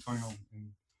 San Antonio." And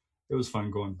it was fun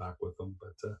going back with them,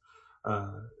 but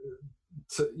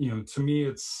to me,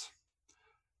 it's.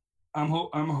 I'm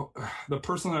the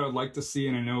person that I would like to see,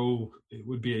 and I know it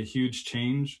would be a huge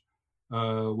change,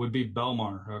 would be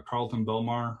Belmar, Carlton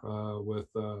Belmar, with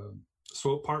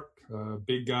Swope Park,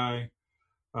 big guy,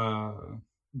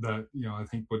 that I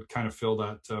think would kind of fill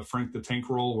that Frank the Tank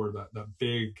role, where that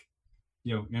big,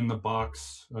 in the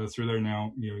box through there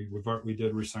now. We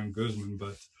did resign Guzman,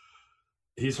 but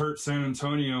he's hurt San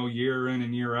Antonio year in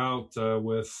and year out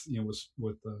with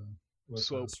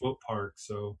Swope Park,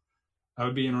 so. I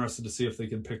would be interested to see if they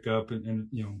could pick up and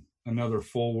another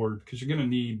forward, because you're going to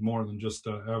need more than just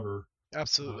ever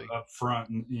absolutely up front.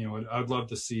 And I'd love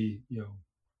to see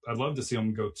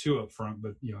them go 2 up front,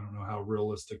 but I don't know how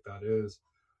realistic that is.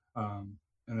 And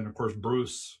then of course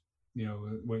Bruce,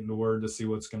 waiting the word to see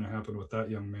what's going to happen with that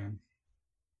young man.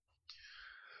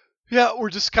 Yeah, we're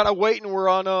just kind of waiting. We're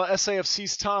on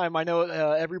SAFC's time. I know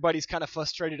everybody's kind of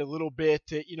frustrated a little bit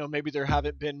that maybe there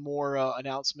haven't been more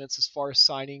announcements as far as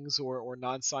signings or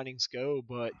non-signings go,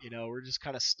 but we're just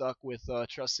kind of stuck with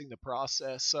trusting the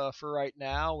process for right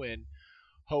now and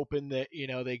hoping that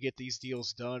they get these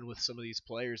deals done with some of these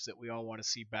players that we all want to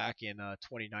see back in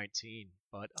 2019.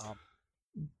 But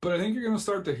I think you're going to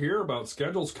start to hear about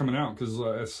schedules coming out, because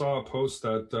I saw a post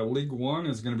that League One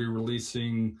is going to be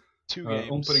releasing 2 games.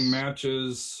 Opening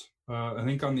matches, I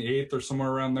think on the 8th or somewhere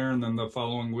around there, and then the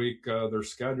following week their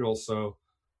schedule. So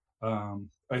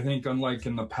I think, unlike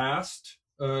in the past,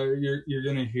 you're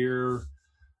going to hear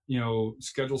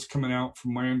schedules coming out.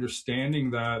 From my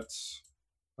understanding, that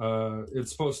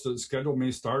schedule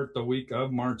may start the week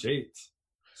of March 8th.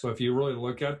 So if you really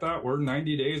look at that, we're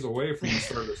 90 days away from the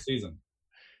start of the season.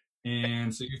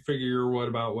 And so you figure you're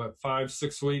about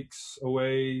 5-6 weeks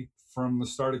away from the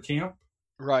start of camp.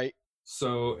 Right.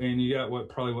 So, and you got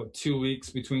probably 2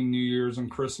 weeks between New Year's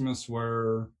and Christmas,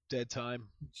 where dead time.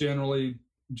 Generally,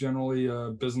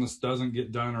 business doesn't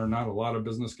get done, or not a lot of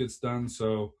business gets done.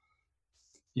 So,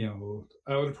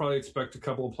 I would probably expect a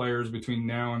couple of players between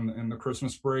now and the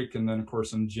Christmas break, and then of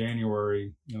course in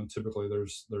January, typically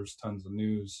there's tons of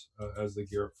news as they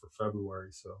gear up for February.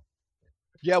 So,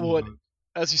 yeah, well.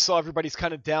 As you saw, everybody's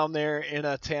kind of down there in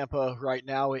Tampa right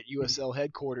now at USL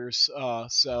headquarters.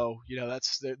 So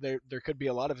that's there could be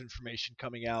a lot of information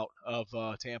coming out of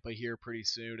Tampa here pretty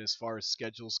soon as far as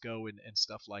schedules go and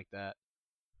stuff like that.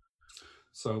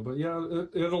 So, but yeah,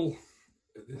 it'll,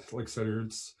 like I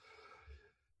said,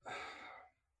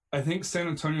 I think San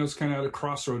Antonio's kind of at a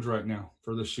crossroads right now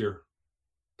for this year,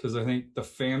 because I think the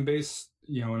fan base,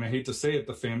 and I hate to say it,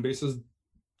 the fan base is.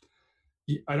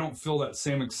 I don't feel that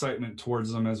same excitement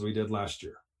towards them as we did last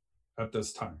year at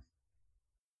this time.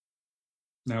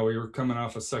 Now, we were coming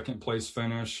off a second place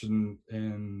finish and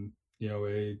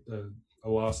a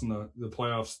loss in the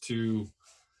playoffs to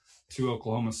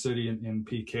Oklahoma City in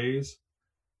PKs.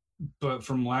 But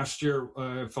from last year,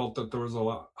 I felt that there was a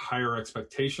lot higher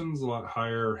expectations, a lot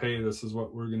higher, hey, this is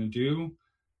what we're going to do.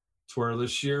 To where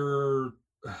this year,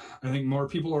 I think more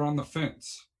people are on the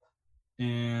fence.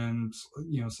 And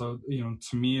so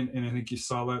to me, and I think you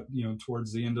saw that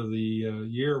towards the end of the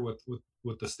year with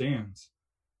the stands.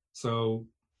 So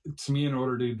to me, in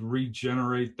order to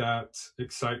regenerate that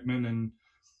excitement, and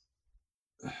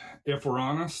if we're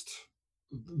honest,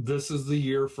 this is the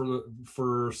year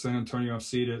for San Antonio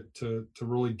FC to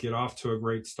really get off to a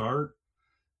great start,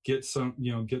 get some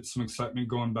excitement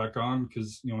going back on,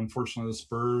 because unfortunately the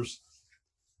Spurs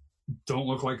don't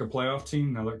look like a playoff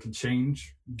team. Now that could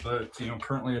change, but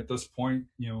currently at this point,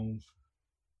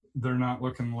 they're not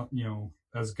looking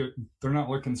as good. They're not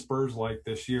looking Spurs like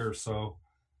this year. So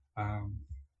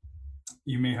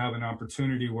you may have an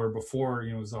opportunity where before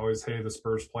it was always, hey, the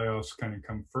Spurs playoffs kind of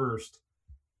come first.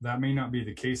 That may not be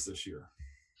the case this year.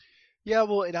 Yeah,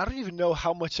 well, and I don't even know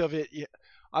how much of it.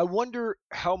 I wonder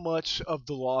how much of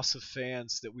the loss of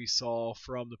fans that we saw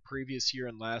from the previous year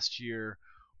and last year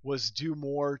was due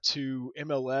more to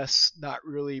MLS not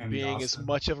really being as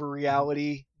much of a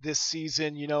reality this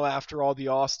season, after all the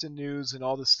Austin news and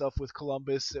all the stuff with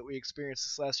Columbus that we experienced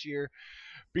this last year.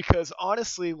 Because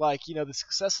honestly, the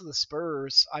success of the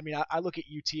Spurs, I mean, I look at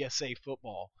UTSA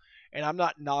football, and I'm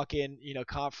not knocking,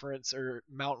 Conference or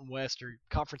Mountain West or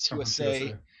Conference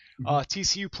USA.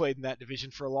 TCU played in that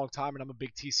division for a long time, and I'm a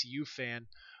big TCU fan.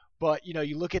 But,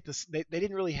 you look at this, they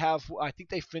didn't really have, I think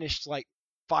they finished like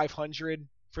 500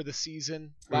 for the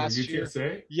season last year.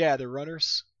 UTSA? Yeah, the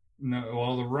Runners. No,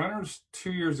 well, the Runners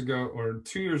 2 years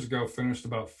ago finished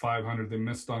about 500. They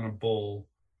missed on a bowl.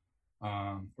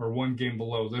 Or one game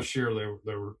below. This year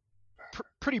they were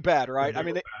pretty bad, right? I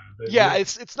mean,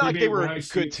 it's not like they were a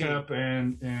good team.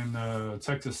 And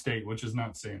Texas State, which is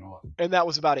not saying a lot. And that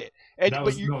was about it. And, that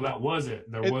was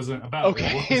it. There wasn't about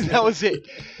okay, it. That was it.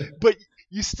 But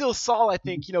you still saw, I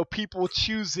think, people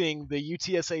choosing the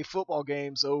UTSA football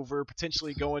games over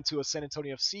potentially going to a San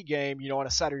Antonio FC game, on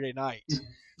a Saturday night.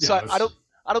 So I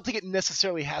don't think it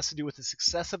necessarily has to do with the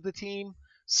success of the team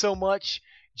so much.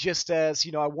 Just as,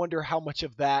 I wonder how much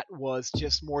of that was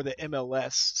just more the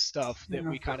MLS stuff that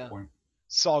we kind of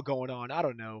saw going on. I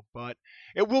don't know, but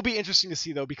it will be interesting to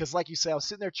see, though, because like you said, I was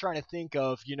sitting there trying to think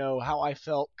of, how I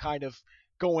felt kind of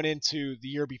going into the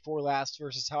year before last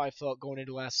versus how I felt going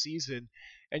into last season.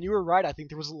 And you were right. I think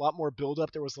there was a lot more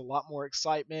buildup. There was a lot more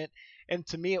excitement. And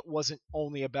to me, it wasn't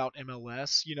only about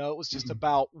MLS. It was just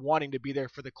about wanting to be there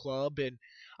for the club. And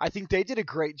I think they did a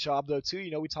great job, though,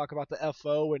 too. We talk about the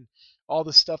FO and all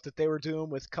the stuff that they were doing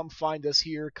with come find us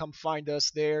here, come find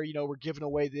us there. We're giving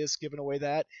away this, giving away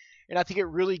that. And I think it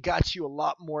really got you a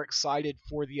lot more excited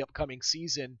for the upcoming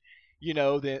season,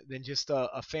 than just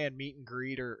a fan meet and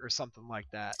greet or something like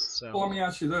that. So, well, let me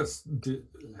ask you this.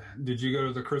 Did you go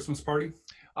to the Christmas party?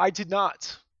 I did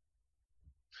not.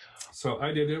 So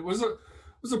I did. It was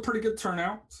a pretty good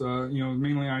turnout. So,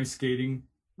 mainly ice skating.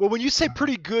 Well, when you say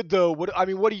pretty good, though, what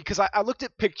do you? Because I looked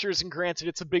at pictures, and granted,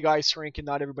 it's a big ice rink, and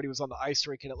not everybody was on the ice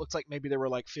rink, and it looked like maybe there were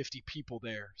like 50 people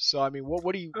there. So, I mean,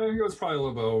 what do you? I think it was probably a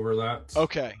little bit over that.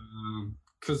 Okay.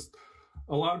 Because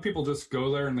a lot of people just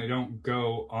go there and they don't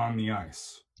go on the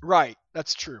ice. Right.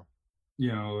 That's true.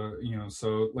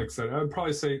 So like I said, I'd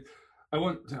probably say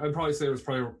it was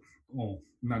probably, well,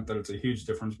 not that it's a huge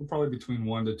difference, but probably between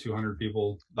 100 to 200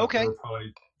 people. Okay.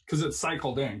 Probably because it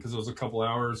cycled in because it was a couple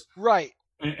hours. Right.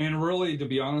 And really, to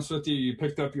be honest with you, you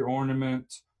picked up your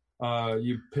ornament.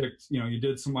 You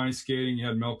did some ice skating. You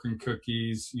had milk and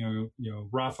cookies.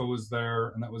 Rafa was there,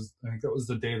 and I think that was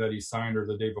the day that he signed, or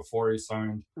the day before he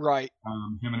signed. Right.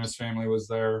 Him and his family was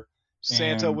there.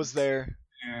 Santa was there.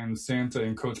 And Santa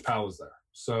and Coach Powell was there.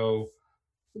 So,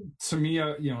 to me,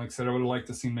 like I said, I would have liked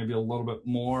to see maybe a little bit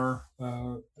more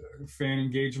fan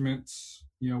engagement,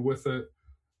 with it.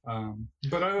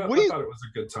 But I thought it was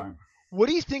a good time. What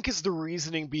do you think is the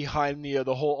reasoning behind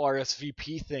the whole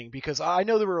RSVP thing? Because I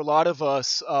know there were a lot of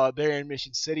us there in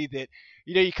Mission City that,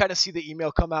 you kind of see the email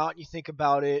come out and you think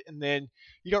about it, and then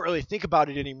you don't really think about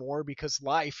it anymore because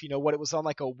life, what it was on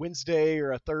like a Wednesday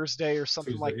or a Thursday or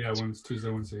something Tuesday, like that. Yeah, Tuesday,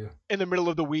 Wednesday, yeah. In the middle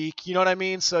of the week, you know what I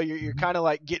mean? So you're kind of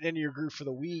like getting into your groove for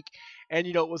the week, and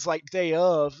it was like day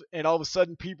of, and all of a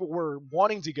sudden people were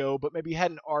wanting to go, but maybe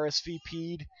hadn't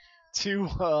RSVP'd to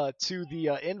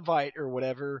the invite or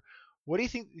whatever. What do you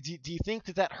think? Do you think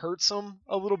that hurts them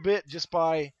a little bit just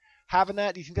by having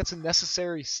that? Do you think that's a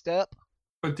necessary step?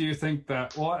 But do you think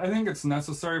that? Well, I think it's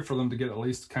necessary for them to get at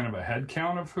least kind of a head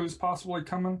count of who's possibly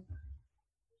coming.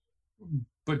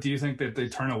 But do you think that they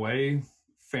turn away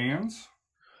fans?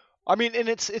 I mean, and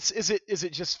is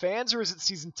it just fans or is it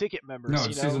season ticket members? No,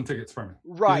 it's season tickets for me.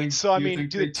 Right. So I mean,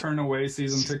 do they turn away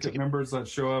season ticket members that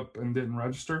show up and didn't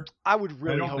register? I would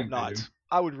really hope not.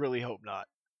 I would really hope not.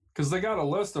 Because they got a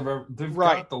list of they've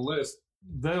got the list.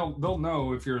 They'll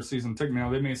know if you're a season ticket. Now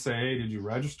they may say, "Hey, did you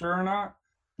register or not?"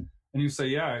 And you say,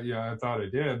 "Yeah, I thought I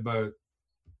did," but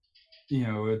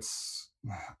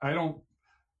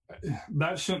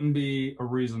that shouldn't be a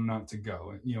reason not to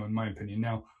go. In my opinion.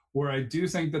 Now, where I do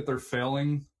think that they're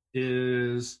failing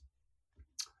is,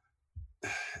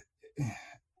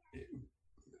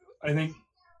 I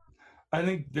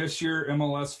think this year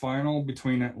MLS final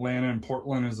between Atlanta and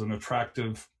Portland is an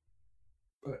attractive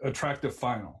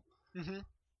final. Mm-hmm.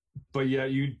 But yeah,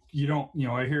 you don't,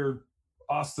 I hear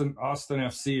Austin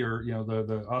FC or,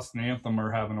 the Austin Anthem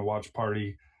are having a watch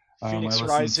party. Phoenix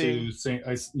Rising.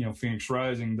 Phoenix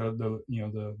Rising, the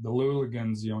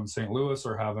Luligans, in St. Louis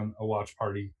are having a watch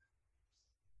party.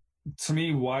 To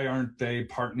me, why aren't they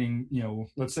partnering,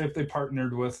 let's say if they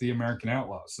partnered with the American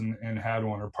Outlaws and had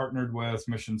one, or partnered with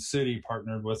Mission City,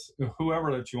 partnered with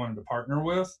whoever that you wanted to partner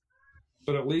with,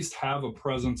 but at least have a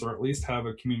presence or at least have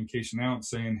a communication out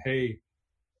saying, hey,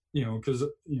 because,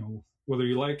 whether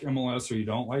you like MLS or you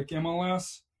don't like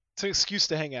MLS, it's an excuse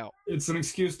to hang out. It's an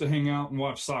excuse to hang out and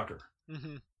watch soccer.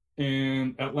 Mm-hmm.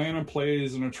 And Atlanta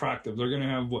plays an attractive. They're going to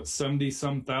have,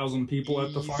 70-some thousand people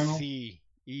at the final?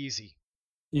 Easy.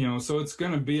 So it's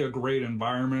going to be a great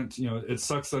environment. It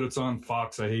sucks that it's on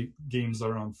Fox. I hate games that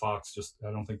are on Fox.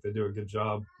 I don't think they do a good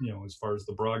job, as far as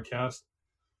the broadcast.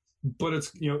 But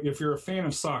it's, if you're a fan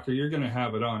of soccer, you're going to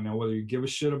have it on. Now, whether you give a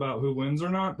shit about who wins or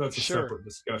not, that's a separate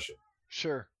discussion.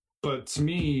 Sure. But to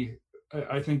me,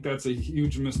 I think that's a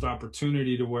huge missed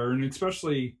opportunity to where, and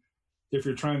especially if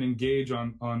you're trying to engage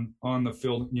on the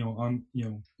field,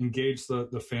 engage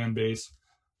the fan base,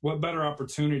 what better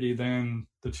opportunity than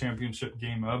the championship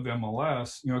game of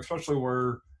MLS, especially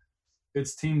where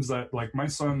it's teams that, like, my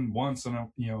son wants, and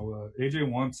AJ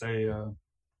wants a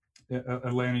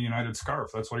Atlanta United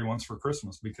scarf. That's what he wants for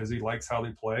Christmas because he likes how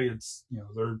they play. It's,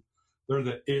 they're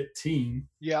the it team.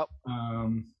 Yep.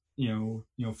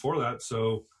 For that.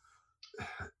 So,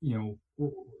 I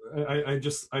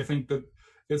think that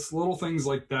it's little things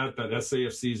like that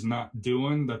SAFC is not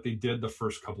doing that they did the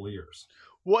first couple of years.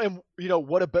 Well, and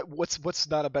what's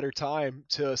not a better time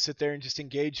to sit there and just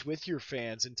engage with your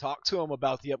fans and talk to them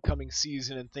about the upcoming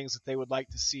season and things that they would like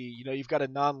to see. You've got a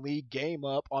non-league game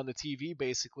up on the TV.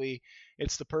 Basically,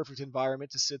 it's the perfect environment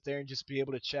to sit there and just be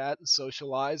able to chat and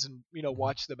socialize and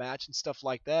watch the match and stuff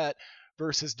like that.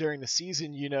 Versus during the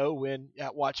season, when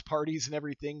at watch parties and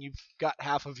everything, you've got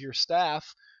half of your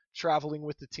staff traveling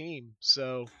with the team.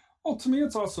 So, well, to me,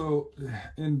 it's also,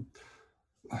 and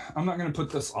I'm not going to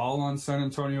put this all on San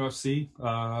Antonio FC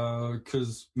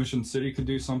because Mission City could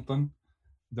do something,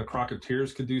 the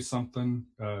Crocketeers could do something,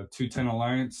 210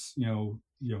 Alliance.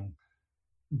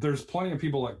 There's plenty of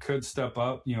people that could step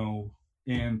up,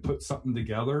 and put something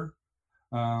together.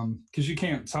 Because you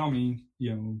can't tell me,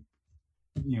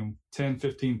 10,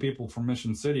 15 people from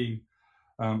Mission City,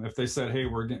 if they said, hey,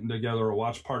 we're getting together a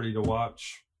watch party to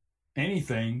watch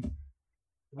anything,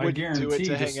 I guarantee do it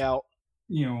to hang out.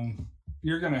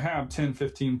 You're going to have 10,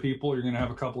 15 people. You're going to have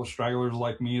a couple of stragglers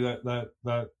like me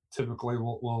that typically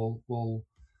will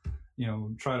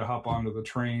try to hop onto the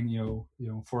train,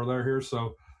 for they're here.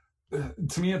 So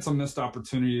to me, it's a missed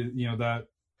opportunity,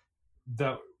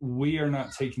 that we are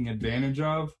not taking advantage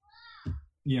of,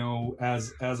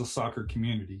 as a soccer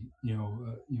community,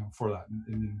 for that.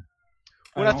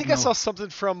 And I think I saw something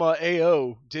from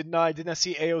AO, didn't I? Didn't I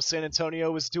see AO San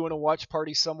Antonio was doing a watch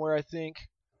party somewhere? I think.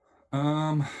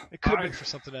 It could have been for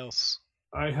something else.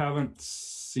 I haven't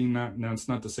seen that. Now, it's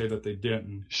not to say that they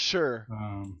didn't. Sure.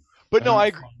 But no, I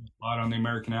agree. A lot on the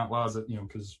American Outlaws, that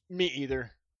because me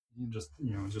either.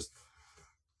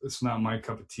 It's not my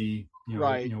cup of tea.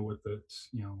 Right. With it,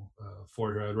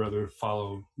 for I'd rather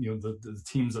follow the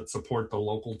teams that support the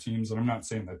local teams, and I'm not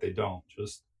saying that they don't.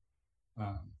 Just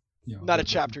not a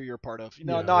chapter you're a part of.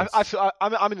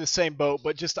 I'm in the same boat,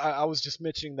 but just I was just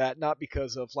mentioning that not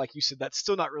because of, like you said, that's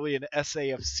still not really an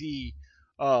SAFC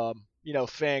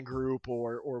fan group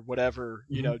or whatever,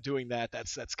 doing that.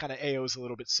 That's kind of AO's a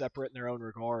little bit separate in their own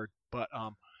regard. But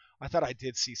I thought I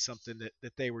did see something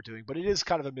that they were doing, but it is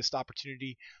kind of a missed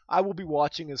opportunity. I will be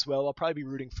watching as well. I'll probably be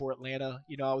rooting for Atlanta.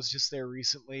 I was just there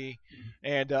recently,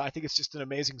 and I think it's just an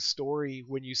amazing story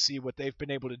when you see what they've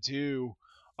been able to do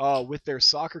with their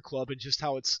soccer club, and just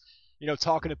how it's,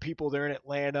 talking to people there in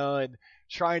Atlanta and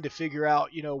trying to figure out,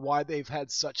 why they've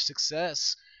had such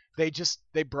success. They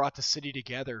brought the city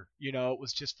together. It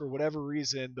was just, for whatever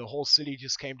reason, the whole city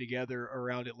just came together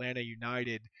around Atlanta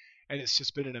United. And it's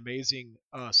just been an amazing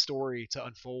story to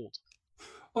unfold.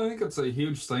 Well, I think it's a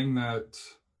huge thing that,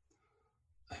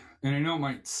 and I know it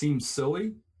might seem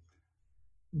silly,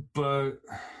 but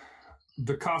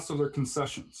the cost of their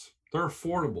concessions, they're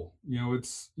affordable.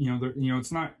 It's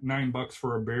it's not $9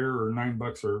 for a beer or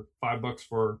 $9 or $5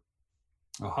 for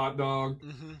a hot dog.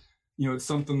 Mm-hmm. It's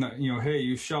something that, hey,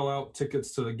 you shell out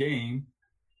tickets to the game.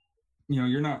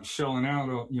 You're not shelling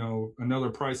out another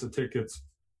price of tickets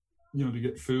to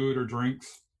get food or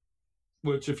drinks,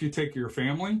 which if you take your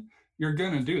family, you're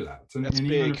going to do that. And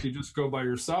even if you just go by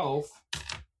yourself,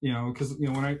 because,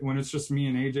 when it's just me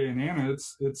and AJ and Anna,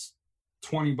 it's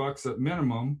 $20 at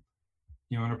minimum,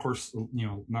 and of course,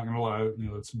 not going to lie,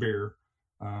 it's beer.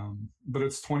 But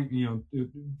it's 20,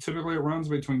 typically it runs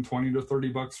between 20 to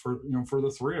 $30 for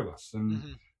the three of us. And,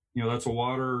 mm-hmm. That's a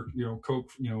water,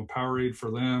 Coke, Powerade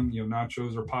for them,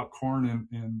 nachos or popcorn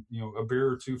and, a beer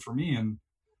or two for me. And,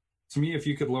 to me, if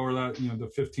you could lower that, to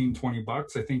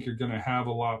 $15-$20, I think you're going to have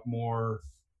a lot more,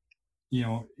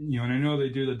 and I know they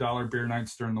do the dollar beer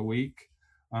nights during the week.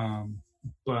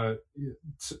 But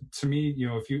to me,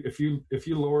 if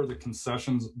you lower the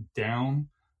concessions down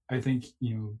I think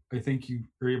you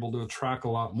are able to attract a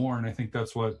lot more, and I think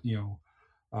that's what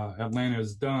Atlanta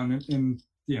has done. And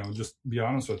just be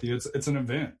honest with you, it's an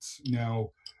event.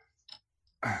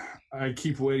 I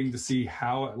keep waiting to see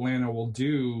how Atlanta will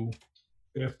do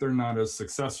if they're not as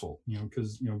successful.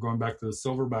 Because going back to the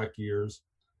Silverback years,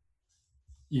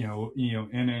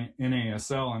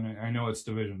 NASL, and I know it's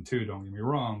Division II. Don't get me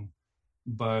wrong,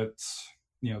 but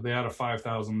they had a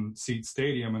 5,000 seat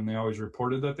stadium, and they always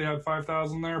reported that they had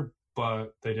 5,000 there,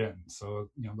 but they didn't. So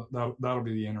that'll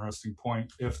be the interesting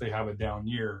point. If they have a down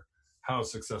year, how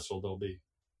successful they'll be.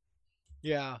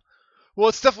 Yeah. Well,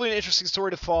 it's definitely an interesting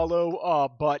story to follow,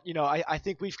 but I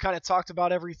think we've kind of talked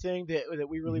about everything that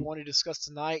we really want to discuss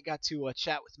tonight. Got to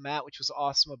chat with Matt, which was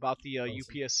awesome, about the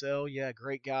UPSL. Yeah,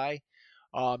 great guy.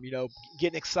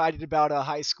 Getting excited about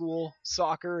high school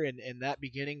soccer and that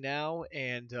beginning now,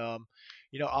 and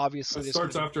obviously it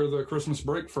starts after the Christmas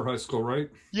break for high school, right?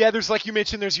 Yeah, there's, like you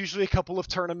mentioned, there's usually a couple of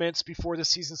tournaments before the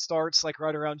season starts, like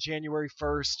right around January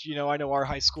 1st. I know our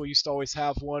high school used to always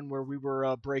have one where we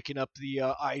were breaking up the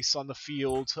ice on the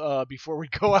field before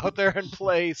we'd go out there and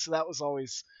play, so that was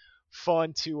always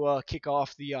fun to kick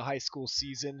off the high school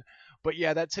season. But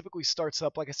yeah, that typically starts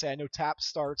up, like I say, I know TAP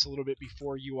starts a little bit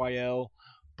before UIL,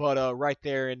 but right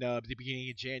there in the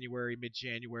beginning of January,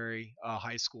 mid-January,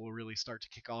 high school will really start to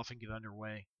kick off and get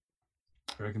underway.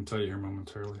 I can tell you here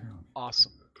momentarily.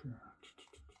 Awesome.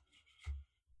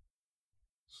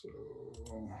 So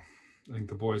I think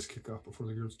the boys kick off before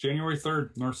the girls. January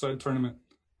 3rd, Northside tournament.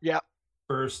 Yeah.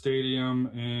 Ferris Stadium,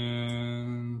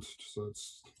 and so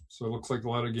it looks like a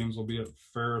lot of games will be at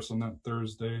Ferris on that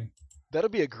Thursday. That'll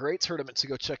be a great tournament to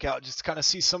go check out, just to kind of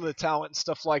see some of the talent and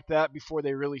stuff like that before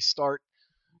they really start,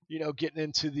 getting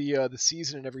into the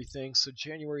season and everything. So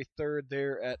January 3rd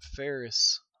there at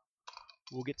Ferris,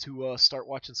 we'll get to start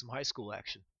watching some high school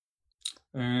action.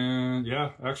 And yeah,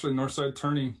 actually Northside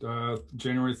tourney,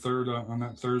 January 3rd on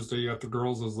that Thursday. You got the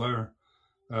girls is there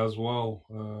as well.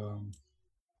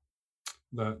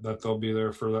 That they'll be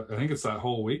there for that. I think it's that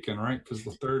whole weekend, right? Because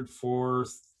the 3rd,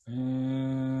 4th,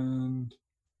 and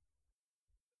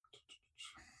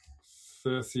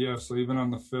 5th, yeah. So even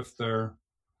on the 5th there,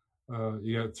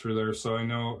 you get through there. So I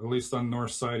know at least on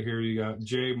north side here, you got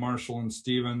Jay, Marshall, and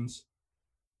Stevens.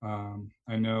 I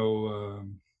know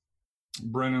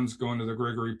Brennan's going to the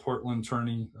Gregory Portland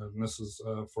tourney, and this is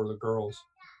for the girls.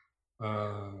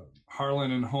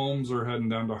 Harlan and Holmes are heading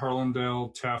down to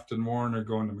Harlandale. Taft and Warren are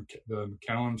going to the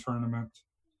McAllen tournament.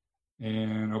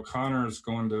 And O'Connor is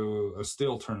going to a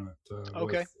Steel tournament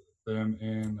with them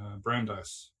in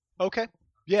Brandeis. Okay.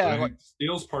 Yeah. So I think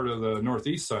Steel's part of the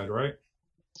northeast side, right?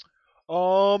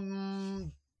 Yeah,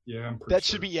 I'm pretty that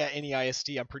sure. should be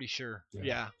NEISD, I'm pretty sure.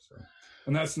 Yeah. So.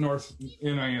 And that's North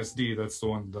NISD. That's the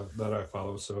one that I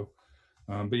follow. So,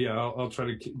 but yeah, I'll try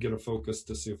to get a focus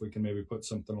to see if we can maybe put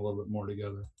something a little bit more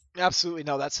together. Absolutely.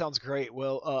 No, that sounds great.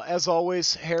 Well, as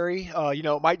always, Harry,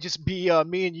 it might just be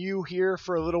me and you here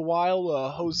for a little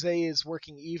while. Jose is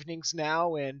working evenings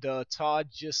now, and Todd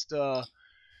just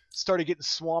started getting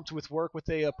swamped with work with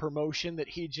a promotion that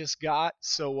he just got.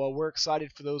 So we're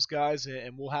excited for those guys,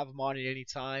 and we'll have them on at any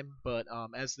time. But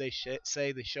as they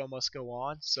say, the show must go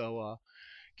on. So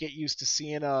get used to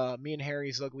seeing me and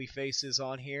Harry's ugly faces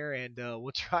on here, and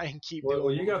we'll try and keep doing.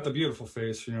 Well, you got the beautiful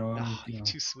face, You're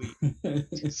too sweet.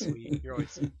 Too sweet. You're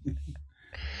always.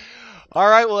 All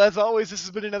right. Well, as always, this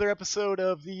has been another episode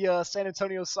of the San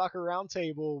Antonio Soccer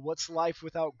Roundtable. What's life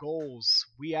without goals?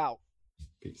 We out.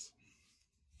 Peace.